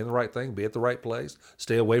thing, saying the right thing, be at the right place,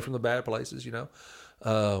 stay away from the bad places,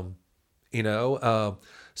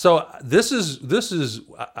 So this is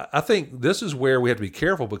I think this is where we have to be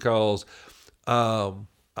careful because I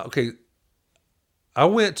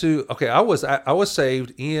was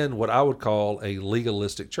saved in what I would call a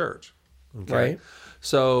legalistic church. Okay. Right.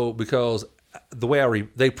 So because the way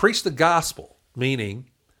they preach the gospel, meaning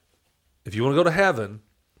if you want to go to heaven,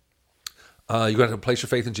 you're going to have to place your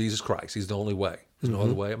faith in Jesus Christ. He's the only way. There's no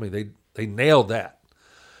other way. I mean, they nailed that.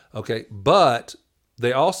 Okay. But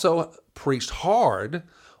they also preached hard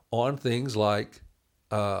on things like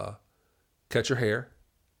cut your hair,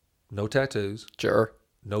 no tattoos. Sure.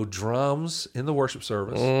 No drums in the worship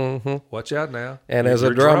service. Watch out now. And If as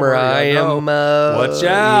you're a drummer, I am. Watch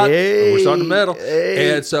out. Yay, We're starting to metal.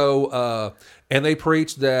 yay. And so, and they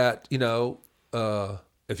preach that,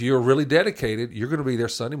 if you're really dedicated, you're going to be there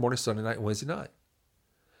Sunday morning, Sunday night, and Wednesday night.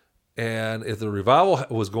 And if the revival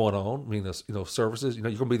was going on, services, you're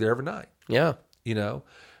going to be there every night. Yeah.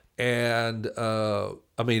 And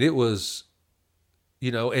it was,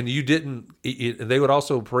 and you didn't. They would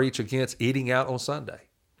also preach against eating out on Sunday.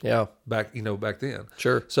 Yeah. Back then.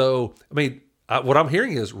 Sure. So, what I'm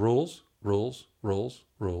hearing is rules.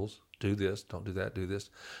 Do this, don't do that, do this.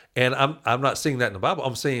 And I'm not seeing that in the Bible.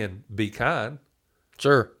 I'm saying be kind.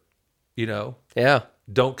 Sure. Yeah.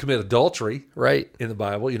 Don't commit adultery. Right. In the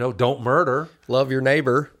Bible, don't murder. Love your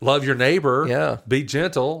neighbor. Love your neighbor. Yeah. Be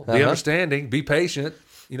gentle. Be understanding. Be patient.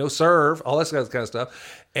 Serve. All that kind of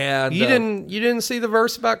stuff. And you didn't see the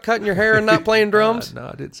verse about cutting your hair and not playing drums? No,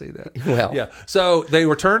 I didn't see that. Well, yeah. So they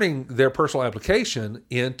were turning their personal application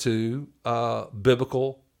into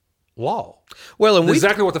biblical law. Well, and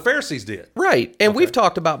exactly what the Pharisees did. Right. And we've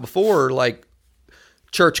talked about before, like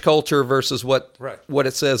church culture versus what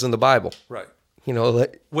it says in the Bible. Right.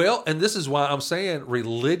 Well, and this is why I'm saying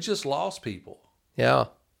religious lost people. Yeah.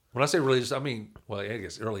 When I say religious, I mean, I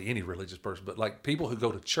guess really any religious person, but like people who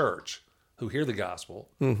go to church, who hear the gospel,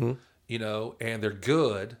 and they're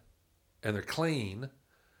good and they're clean,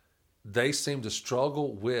 they seem to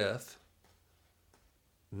struggle with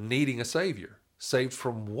needing a savior. Saved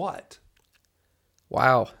from what?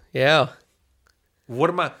 Wow. Yeah. What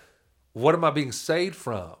am I being saved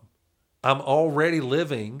from? I'm already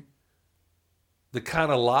living the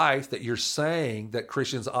kind of life that you're saying that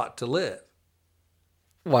Christians ought to live.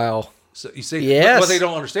 Wow. So you see, yes. What they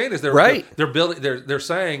don't understand is they're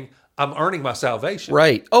saying I'm earning my salvation.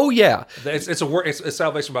 Right. Oh yeah. It's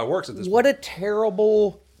salvation by works at this point. What a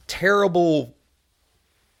terrible, terrible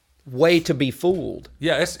way to be fooled.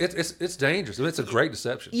 Yeah, it's dangerous. It's a great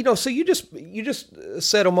deception. So you just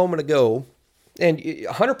said a moment ago, and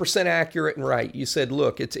 100% accurate and right. You said,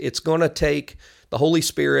 look, it's going to take the Holy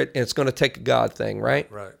Spirit and it's going to take a God thing,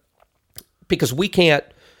 right? Right. Because we can't.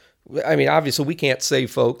 Obviously we can't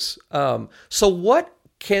save folks. So what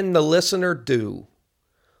can the listener do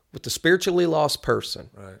with the spiritually lost person?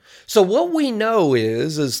 Right. So what we know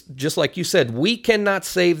is just like you said, we cannot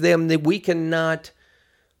save them. That we cannot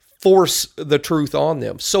force the truth on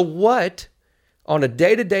them. So what, on a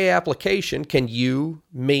day-to-day application, can you,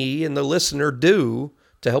 me, and the listener do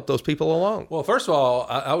to help those people along? Well, first of all,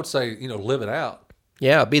 I would say, live it out.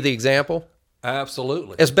 Yeah, be the example.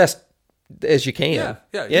 Absolutely. As best as you can.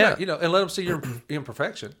 Yeah. And let them see your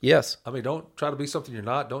imperfection. Yes. Don't try to be something you're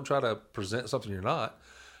not. Don't try to present something you're not.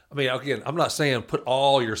 Again, I'm not saying put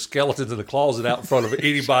all your skeletons in the closet out in front of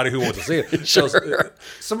anybody who wants to see it. Sure.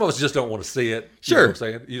 Some of us just don't want to see it. Sure.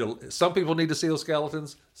 You know what I'm saying? Some people need to see those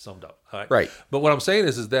skeletons. Some don't. All right. Right. But what I'm saying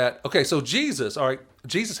is that, okay, so Jesus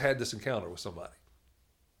had this encounter with somebody.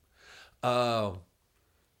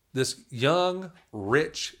 This young,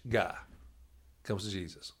 rich guy comes to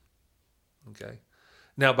Jesus. Okay.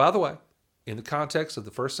 Now, by the way, in the context of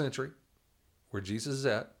the first century, where Jesus is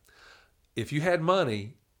at, if you had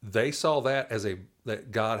money, they saw that as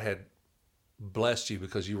that God had blessed you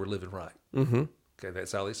because you were living right. Mm-hmm. Okay,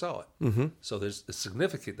 that's how they saw it. Mm-hmm. So it's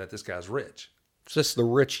significant that this guy's rich. Is this the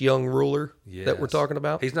rich young ruler that we're Yes. talking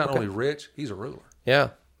about? He's not only rich, he's a ruler. Yeah.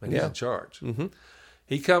 And he's in charge. Mm-hmm.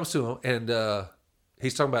 He comes to him and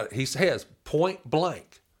he's talking about, he says point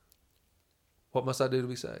blank, what must I do to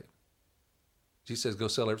be saved? Jesus says, go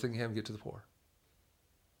sell everything you have and get to the poor.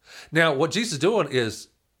 Now, what Jesus is doing is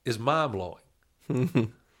mind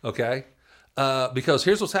blowing. Okay? Because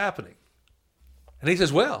here's what's happening. And he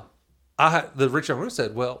says, well, the rich young ruler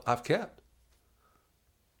said, well, I've kept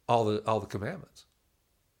all the commandments.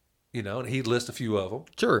 You know, and he lists a few of them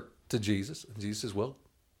Sure. to Jesus. And Jesus says, well,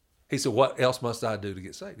 he said, what else must I do to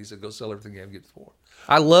get saved? He said, go sell everything you have and get to the poor.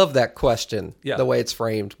 I love that question, Yeah. the way it's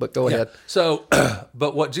framed, but go ahead. So,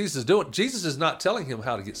 but what Jesus is doing, Jesus is not telling him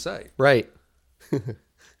how to get saved. Right.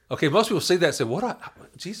 Okay, most people see that and say,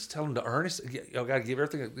 Jesus telling him to earn it? You got to give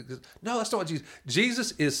everything. No, that's not what Jesus.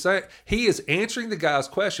 Jesus is saying, he is answering the guy's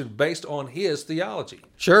question based on his theology,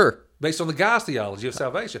 Sure. based on the guy's theology of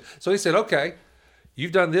salvation. So he said, okay,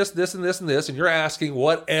 you've done this, this, and this, and this, and you're asking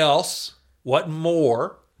what else, what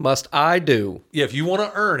more? Must I do? Yeah, if you want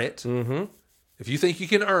to earn it, if you think you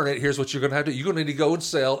can earn it, here's what you're going to have to do. You're going to need to go and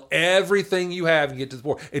sell everything you have and get to the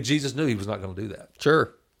poor. And Jesus knew he was not going to do that.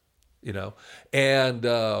 Sure. You know, and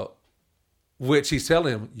which he's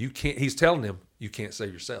telling him you can't. He's telling him you can't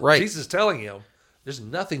save yourself. Right. Jesus is telling him there's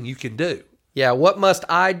nothing you can do. Yeah, what must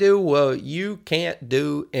I do? Well, you can't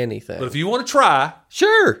do anything. But if you want to try,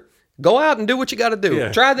 Sure. Go out and do what you got to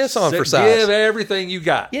do. Try this on for size. Give everything you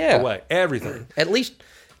got away. Everything. At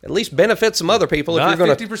least benefit some other people Not if you're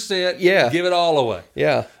going to 50%. Yeah. Give it all away.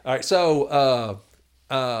 Yeah. All right. So,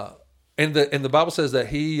 and the Bible says that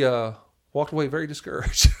he walked away very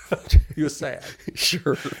discouraged. He was sad.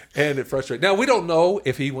 Sure. And it frustrated. Now, we don't know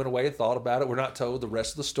if he went away and thought about it. We're not told the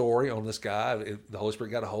rest of the story on this guy. The Holy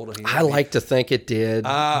Spirit got a hold of him. I like to think it did.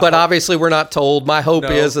 But obviously we're not told. My hope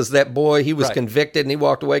is that boy, he was convicted and he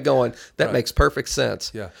walked away going, that makes perfect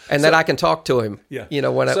sense. Yeah. And that I can talk to him, you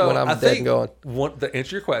know, when I'm dead and going. To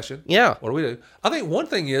answer your question, Yeah. what do we do? I think one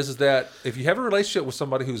thing is that if you have a relationship with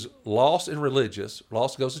somebody who's lost and religious,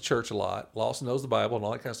 lost goes to church a lot, lost knows the Bible and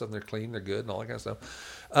all that kind of stuff, and they're clean, they're good, and all that kind of stuff,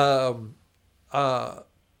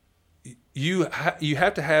 you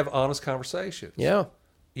have to have honest conversations. Yeah.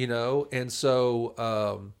 You know, and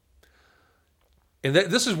so,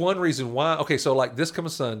 this is one reason why. Okay, so like this coming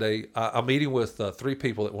Sunday, I'm meeting with 3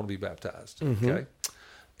 people that want to be baptized. Okay,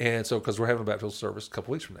 and so because we're having a baptismal service a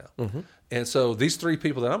couple weeks from now, and so these 3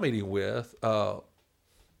 people that I'm meeting with, one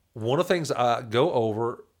of the things I go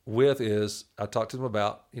over with is I talk to them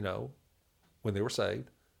about, you know, when they were saved.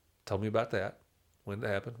 Tell me about that. When it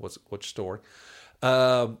happened. What's your story?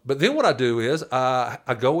 But then what I do is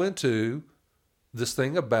I go into this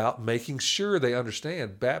thing about making sure they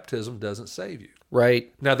understand baptism doesn't save you.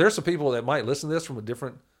 Right. Now, there's some people that might listen to this from a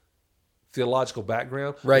different theological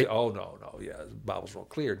background. Right. Oh, no, yeah, the Bible's real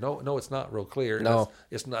clear. No, it's not real clear. No.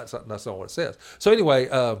 That's not what it says. So anyway,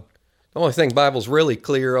 the only thing Bible's really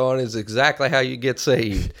clear on is exactly how you get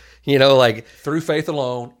saved. You know, like through faith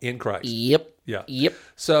alone in Christ. Yep. Yeah. Yep.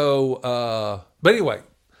 So, but anyway,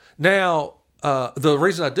 now the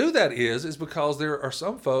reason I do that is because there are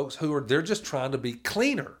some folks they're just trying to be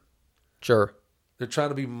cleaner. Sure. They're trying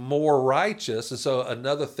to be more righteous, and so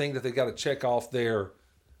another thing that they got to check off their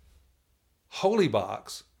holy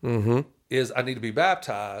box is I need to be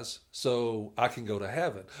baptized so I can go to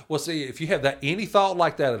heaven. Well, see, if you have any thought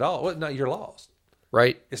like that at all, well, no, you're lost.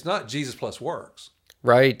 Right. It's not Jesus plus works.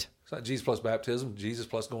 Right. It's not Jesus plus baptism, Jesus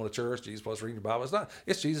plus going to church, Jesus plus reading the Bible. It's not.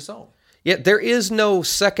 It's Jesus only. Yeah, there is no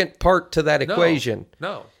second part to that equation.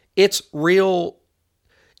 No. It's real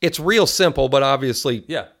simple, but obviously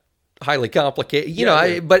highly complicated. You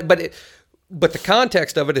know, but the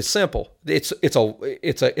context of it is simple. It's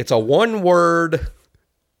a one word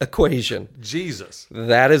equation. Jesus.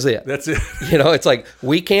 That is it. That's it. You know, it's like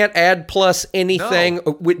we can't add plus anything.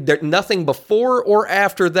 No. Nothing before or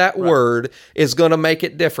after that word is going to make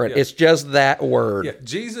it different. It's just that word. Yeah.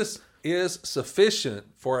 Jesus is sufficient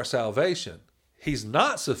for our salvation. He's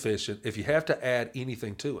not sufficient if you have to add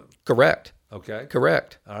anything to him. Correct. Okay?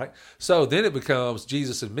 Correct. All right. So then it becomes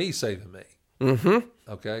Jesus and me saving me. Mm-hmm.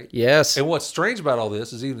 Okay? Yes. And what's strange about all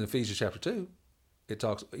this is even in Ephesians chapter 2, it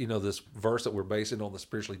talks, you know, this verse that we're basing on the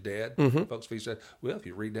spiritually dead. Folks, Ephesians, well, if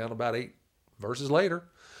you read down about 8 verses later,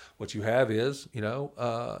 what you have is, you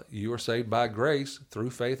know, you are saved by grace through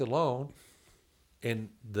faith alone. And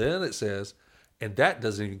then it says, and that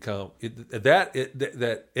doesn't even come, it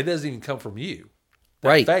doesn't even come from you. That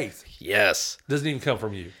right. faith yes. doesn't even come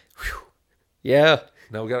from you. Yeah.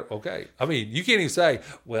 No, we got okay. I mean, you can't even say,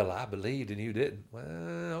 "Well, I believed and you didn't." Well,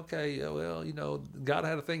 okay. Yeah, well, God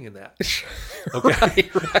had a thing in that. Okay,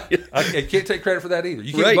 Right. I can't take credit for that either.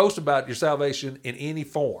 You can't Right. boast about your salvation in any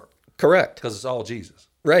form Correct. because it's all Jesus.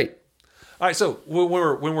 Right. All right. So when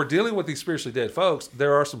we're dealing with these spiritually dead folks,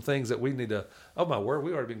 there are some things that we need to. Oh my word,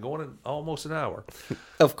 we've already been going in almost an hour.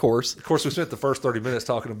 Of course. Of course, we spent the first 30 minutes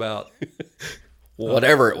talking about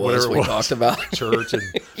Whatever it was whatever it we was. talked about. church and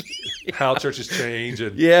how churches change.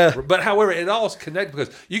 And Yeah. But however, it all is connected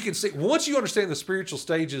because you can see, once you understand the spiritual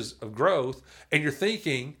stages of growth and you're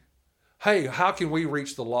thinking, hey, how can we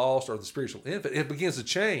reach the lost or the spiritual infant? It begins to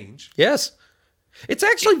change. Yes. It's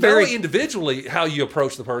actually Not very only individually how you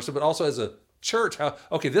approach the person, but also as a church, how,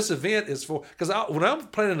 okay, this event is for, because when I'm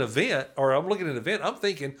planning an event or I'm looking at an event, I'm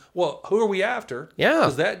thinking, well, who are we after? Yeah.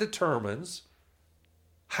 Because that determines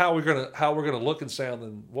how we're gonna look and sound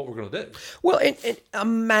and what we're gonna do. well. And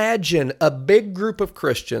imagine a big group of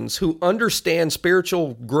Christians who understand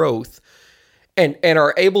spiritual growth and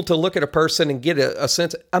are able to look at a person and get a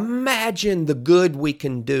sense. Imagine the good we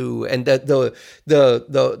can do and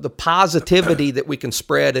the positivity that we can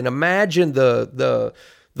spread, and imagine the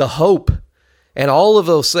hope and all of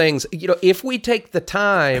those things. If we take the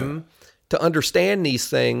time to understand these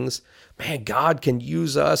things, man, God can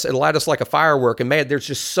use us and light us like a firework. And man, there's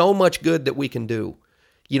just so much good that we can do.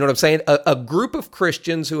 You know what I'm saying? A group of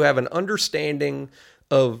Christians who have an understanding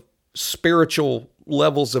of spiritual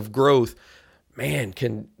levels of growth, man,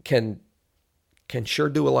 can sure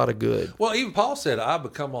do a lot of good. Well, even Paul said, "I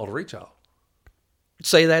become all to reach all."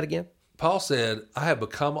 Say that again. Paul said, "I have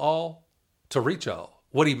become all to reach all."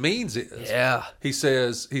 What he means is, Yeah. he's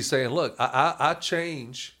saying, look, I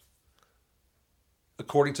change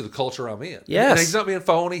according to the culture I'm in. Yes. And he's not being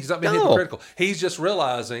phony. He's not being No. hypocritical. He's just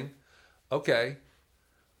realizing, okay,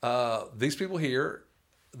 these people here,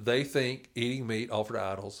 they think eating meat offered to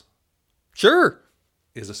idols Sure.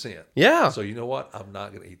 is a sin. Yeah. So you know what? I'm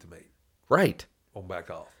not going to eat the meat. Right. I'm back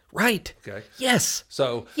off. Right. Okay. Yes.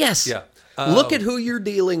 So Yes. yeah. Look at who you're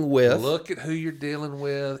dealing with. Look at who you're dealing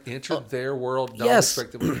with. Enter their world. Don't yes.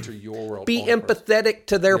 expect them to enter your world. Be only first. empathetic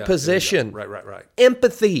to their Yeah, there you go. position. Right.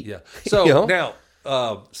 Empathy. Yeah. So You know?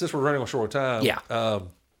 now, since we're running on short time, Yeah.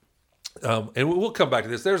 and we'll come back to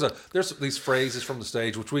this. There's these phrases from the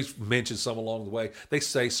stage which we've mentioned some along the way. They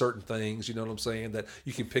say certain things, you know what I'm saying, that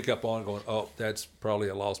you can pick up on, going, oh, that's probably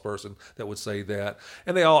a lost person that would say that.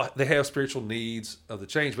 And they have spiritual needs of the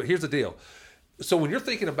change. But here's the deal. So when you're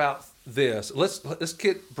thinking about this, let's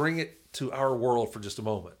bring it to our world for just a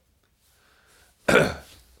moment.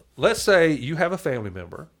 Let's say you have a family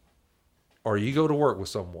member, or you go to work with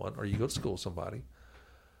someone, or you go to school with somebody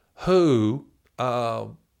who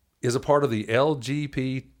is a part of the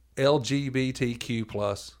LGBTQ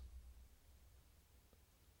plus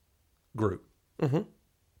group.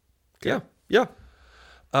 Yeah. Yeah.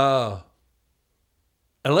 And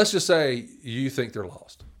let's just say you think they're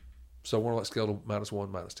lost. So we're on a scale of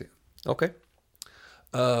 -1, -10. Okay.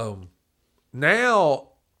 Now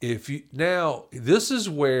this is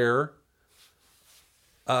where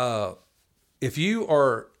if you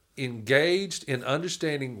are engaged in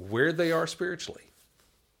understanding where they are spiritually,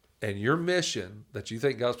 and your mission that you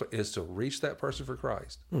think God's put is to reach that person for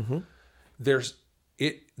Christ,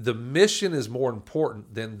 the mission is more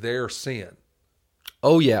important than their sin.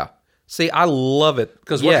 Oh, yeah. See, I love it.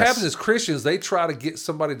 Because what happens is Christians, they try to get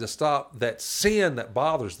somebody to stop that sin that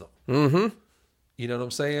bothers them. Mm-hmm. You know what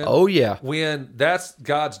I'm saying? Oh, yeah. When that's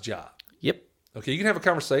God's job. Yep. Okay, you can have a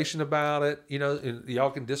conversation about it, and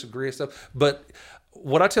y'all can disagree and stuff. But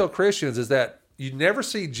what I tell Christians is that you never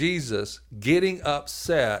see Jesus getting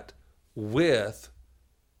upset with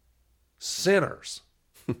sinners.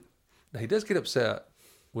 Now, he does get upset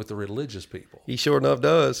with the religious people. He sure enough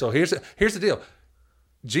does. So here's the deal.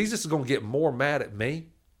 Jesus is going to get more mad at me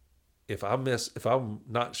if I'm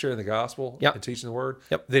not sharing the gospel Yep. and teaching the word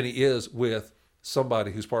Yep. than he is with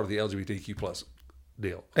somebody who's part of the LGBTQ plus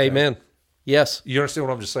deal. Okay? Amen. Yes. You understand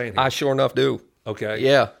what I'm just saying here? I sure enough do. Okay.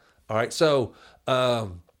 Yeah. All right. So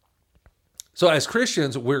as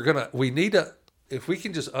Christians, we need to, if we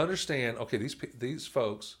can just understand, okay, these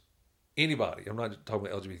folks, anybody, I'm not talking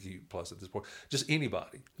about LGBTQ plus at this point, just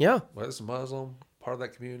anybody, Yeah. whether it's a Muslim, part of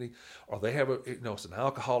that community, or they have it's an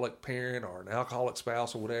alcoholic parent or an alcoholic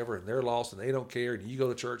spouse or whatever, and they're lost and they don't care, and you go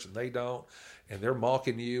to church and they don't, and they're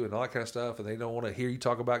mocking you and all that kind of stuff, and they don't want to hear you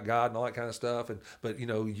talk about God and all that kind of stuff, but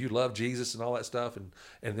you love Jesus and all that stuff, and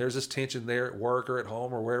there's this tension there at work or at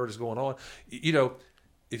home or wherever it's going on.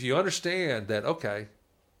 If you understand that, okay,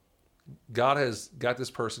 God has got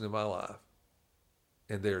this person in my life,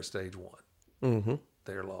 and they're at stage 1. Mm-hmm.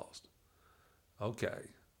 They're lost. Okay.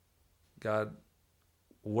 God,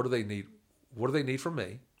 what do they need? What do they need from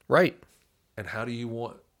me? Right. And how do you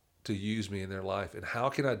want to use me in their life? And how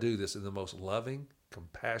can I do this in the most loving,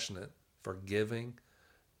 compassionate, forgiving,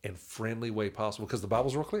 and friendly way possible? Because the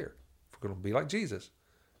Bible's real clear. If we're going to be like Jesus,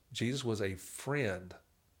 Jesus was a friend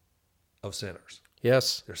of sinners.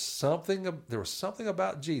 Yes. There was something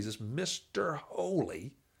about Jesus, Mr.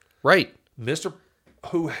 Holy, Right. Mr.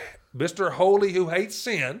 Holy who hates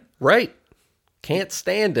sin. Right. Can't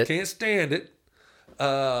stand it. Can't stand it.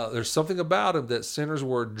 There's something about him that sinners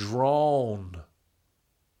were drawn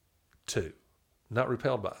to, not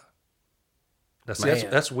repelled by. Now, see,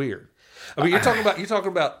 that's weird. I mean, you're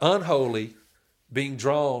talking about unholy being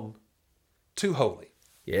drawn to holy.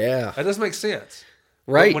 Yeah. That doesn't make sense.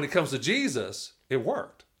 Right. But when it comes to Jesus, it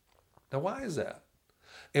worked. Now, why is that?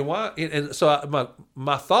 And why? And so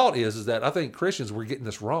my thought is that I think Christians, we're getting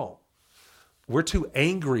this wrong. We're too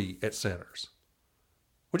angry at sinners.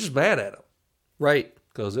 We're just mad at them. Right.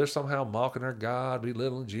 Because they're somehow mocking our God,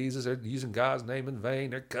 belittling Jesus. They're using God's name in vain.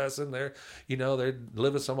 They're cussing. They're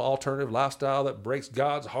living some alternative lifestyle that breaks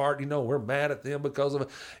God's heart. We're mad at them because of it.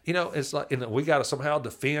 It's like, we got to somehow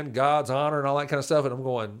defend God's honor and all that kind of stuff. And I'm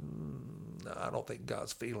going, no, I don't think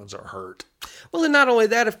God's feelings are hurt. Well, and not only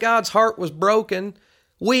that, if God's heart was broken,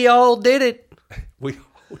 we all did it.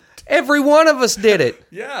 Every one of us did it.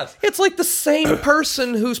 Yes. It's like the same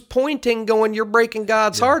person who's pointing, going, "You're breaking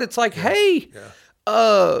God's heart." It's like, hey,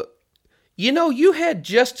 you had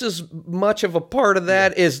just as much of a part of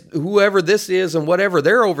that as whoever this is and whatever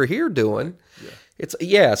they're over here doing. Yeah. It's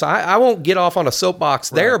yes, I won't get off on a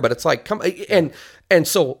soapbox there, but it's like, come and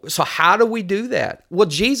so how do we do that? Well,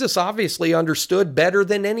 Jesus obviously understood better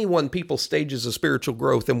than anyone people's stages of spiritual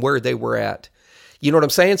growth and where they were at. You know what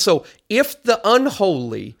I'm saying? So if the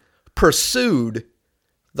unholy pursued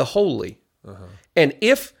the holy, and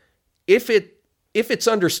if it's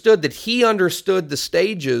understood that he understood the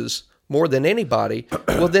stages more than anybody,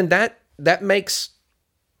 well, then that makes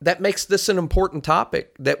this an important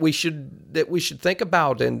topic that we should think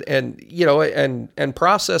about and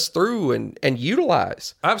process through and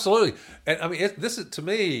utilize. Absolutely. And I mean, this is, to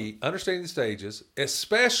me, understanding the stages,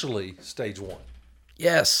 especially stage one.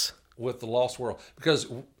 Yes. With the lost world, because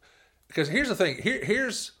here's the thing.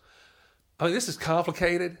 This is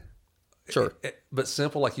complicated, sure, but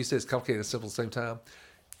simple. Like you said, it's complicated and simple at the same time.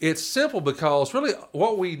 It's simple because really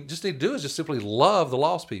what we just need to do is just simply love the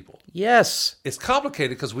lost people. Yes. It's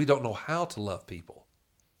complicated because we don't know how to love people,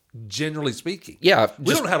 generally speaking. Yeah.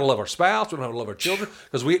 We don't know how to love our spouse. We don't know how to love our children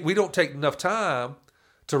because we don't take enough time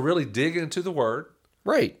to really dig into the Word.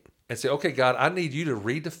 Right. And say, okay, God, I need you to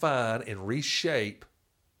redefine and reshape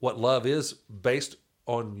what love is based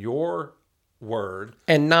on your Word.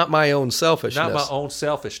 And not my own selfishness. Not my own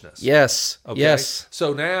selfishness. Yes. Okay? Yes.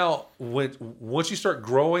 So now, once you start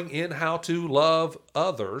growing in how to love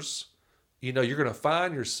others, you're going to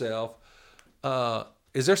find yourself,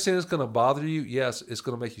 is there sin that's going to bother you? Yes, it's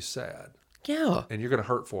going to make you sad. Yeah. And you're going to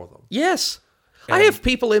hurt for them. Yes. I have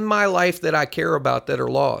people in my life that I care about that are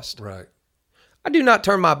lost. Right. I do not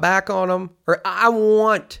turn my back on them, or I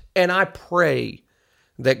want and I pray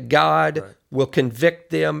that God will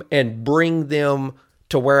convict them and bring them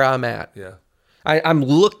to where I'm at. Yeah. I'm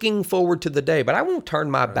looking forward to the day, but I won't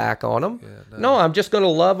turn my back on them. Yeah, no, I'm just going to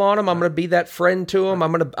love on them. I'm going to be that friend to them.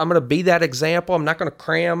 I'm going to be that example. I'm not going to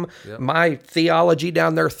cram my theology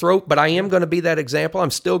down their throat, but I am going to be that example.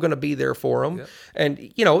 I'm still going to be there for them.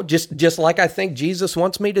 And, just like I think Jesus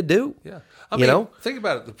wants me to do. Yeah. I mean, think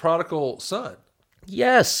about it. The prodigal son.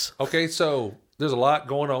 Yes. Okay, so there's a lot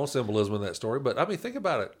going on, symbolism in that story, but I mean, think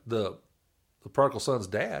about it. The prodigal son's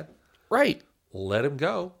dad, right, let him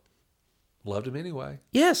go, loved him anyway.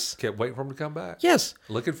 Yes, kept waiting for him to come back. Yes,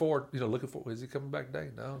 looking forward. Is he coming back today?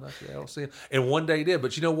 No, not today. I don't see him. And one day he did.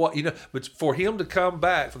 But you know what? But for him to come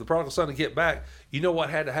back, for the prodigal son to get back, you know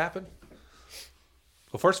what had to happen?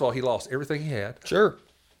 Well, first of all, he lost everything he had. Sure.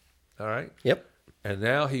 All right. Yep. And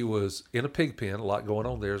now he was in a pig pen. A lot going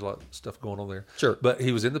on there. There's a lot of stuff going on there. Sure. But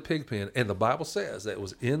he was in the pig pen. And the Bible says that it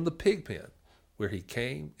was in the pig pen where he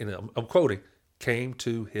came, and I'm quoting, came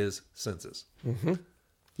to his senses. Mm-hmm.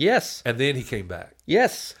 Yes. And then he came back.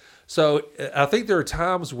 Yes. So I think there are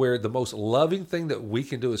times where the most loving thing that we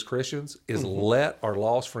can do as Christians is let our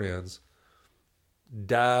lost friends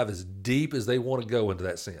dive as deep as they want to go into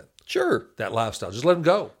that sin. Sure. That lifestyle. Just let them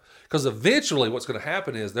go. Because eventually what's going to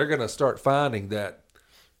happen is they're going to start finding that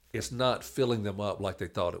it's not filling them up like they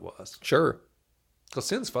thought it was. Sure. Because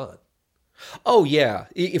sin's fun. Oh, yeah.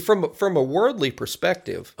 From a worldly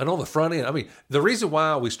perspective. And on the front end, I mean, the reason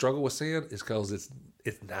why we struggle with sin is because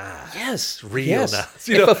it's nice. Yes. It's real yes. nice.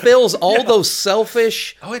 It fulfills all those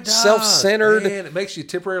selfish, It does. self-centered. Man, it makes you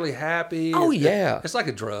temporarily happy. Oh, yeah. It's like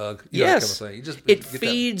a drug. Yes. That kind of thing. You just It get that-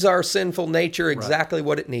 feeds our sinful nature exactly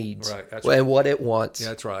what it needs. Right, that's and what it wants. Yeah,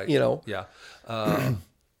 that's right. Yeah.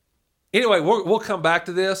 Anyway, we'll come back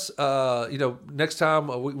to this. Next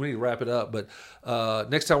time we need to wrap it up, but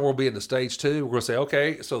next time we'll be in the stage 2. We're going to say,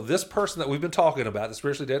 okay, so this person that we've been talking about, the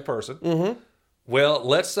spiritually dead person, well,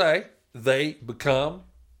 let's say they become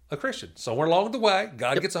a Christian. Somewhere along the way,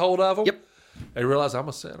 God gets a hold of them. Yep. They realize I'm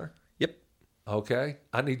a sinner. Yep. Okay,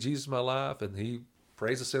 I need Jesus in my life, and he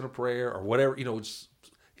prays a sinner prayer or whatever.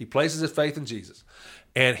 He places his faith in Jesus,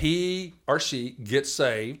 and he or she gets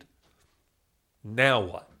saved. Now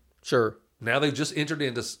what? Sure. Now they've just entered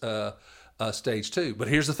into stage 2. But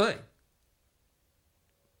here's the thing.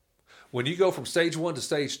 When you go from stage 1 to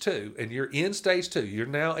stage 2, and you're in stage 2, you're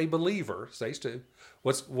now a believer, stage 2.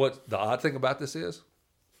 What the odd thing about this is?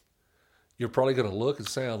 You're probably going to look and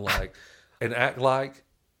sound like and act like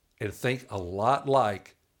and think a lot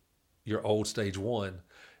like your old stage 1.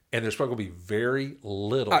 And there's probably going to be very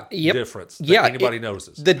little difference that anybody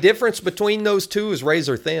notices. The difference between those two is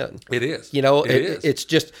razor thin. It is. It's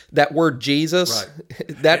just that word Jesus,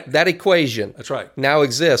 that equation That's right. now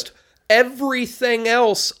exists. Everything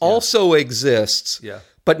else also exists. Yeah.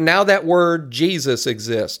 But now that word Jesus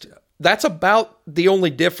exists. Yeah. That's about the only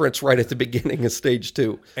difference right at the beginning of stage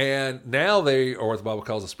 2. And now they are what the Bible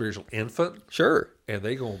calls a spiritual infant. Sure. And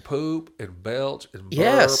they going to poop and belch and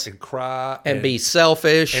burp and cry. And be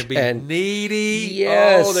selfish. And be needy.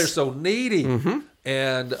 Yes. Oh, they're so needy. Mm-hmm.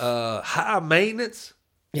 And high maintenance.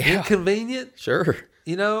 Yeah. Inconvenient. Sure.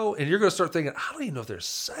 And you're going to start thinking, I don't even know if they're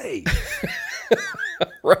saved.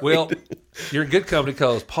 Right. Well, you're in good company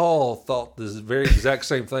because Paul thought this very exact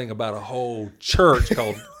same thing about a whole church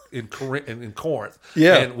called in Corinth.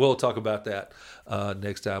 Yeah. And we'll talk about that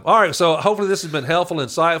next time. All right. So hopefully this has been helpful,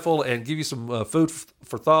 insightful, and give you some food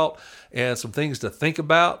for thought and some things to think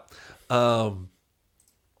about.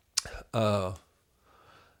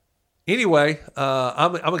 Anyway,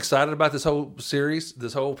 I'm excited about this whole series,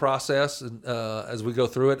 this whole process, and as we go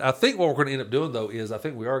through it. I think what we're going to end up doing, though, is I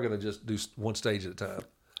think we are going to just do one stage at a time.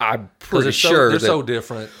 I'm pretty sure they're so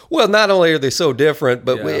different. Well, not only are they so different,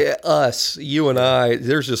 but you and I,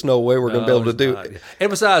 there's just no way we're going to be able to do it. And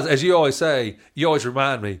besides, as you always say, you always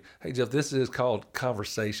remind me, hey, Jeff, this is called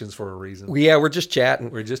Conversations for a reason. Yeah, we're just chatting.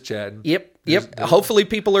 We're just chatting. Yep. Hopefully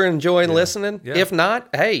people are enjoying listening. Yeah. If not,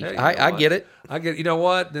 hey, I get it. I get it. You know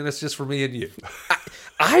what? Then it's just for me and you.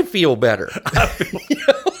 I feel better.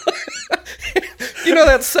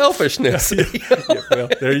 That's selfishness. Well,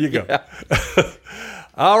 there you go. Yeah.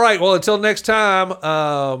 All right. Well, until next time,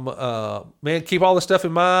 man, keep all this stuff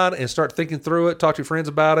in mind and start thinking through it. Talk to your friends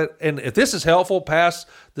about it. And if this is helpful, pass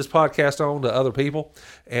this podcast on to other people.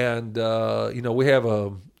 And,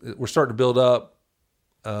 we're starting to build up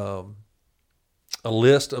a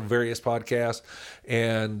list of various podcasts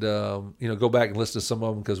and, go back and listen to some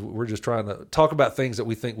of them because we're just trying to talk about things that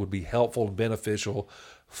we think would be helpful and beneficial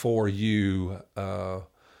for you,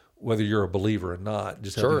 whether you're a believer or not,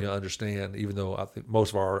 just helping you understand, even though I think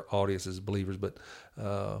most of our audience is believers, but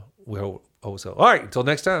we hope so. All right, until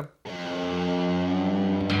next time.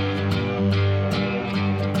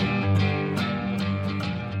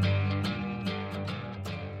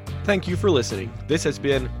 Thank you for listening. This has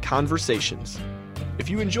been Conversations. If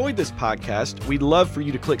you enjoyed this podcast, we'd love for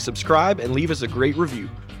you to click subscribe and leave us a great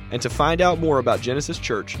review. And to find out more about Genesis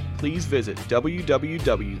Church, please visit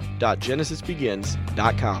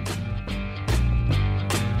www.genesisbegins.com.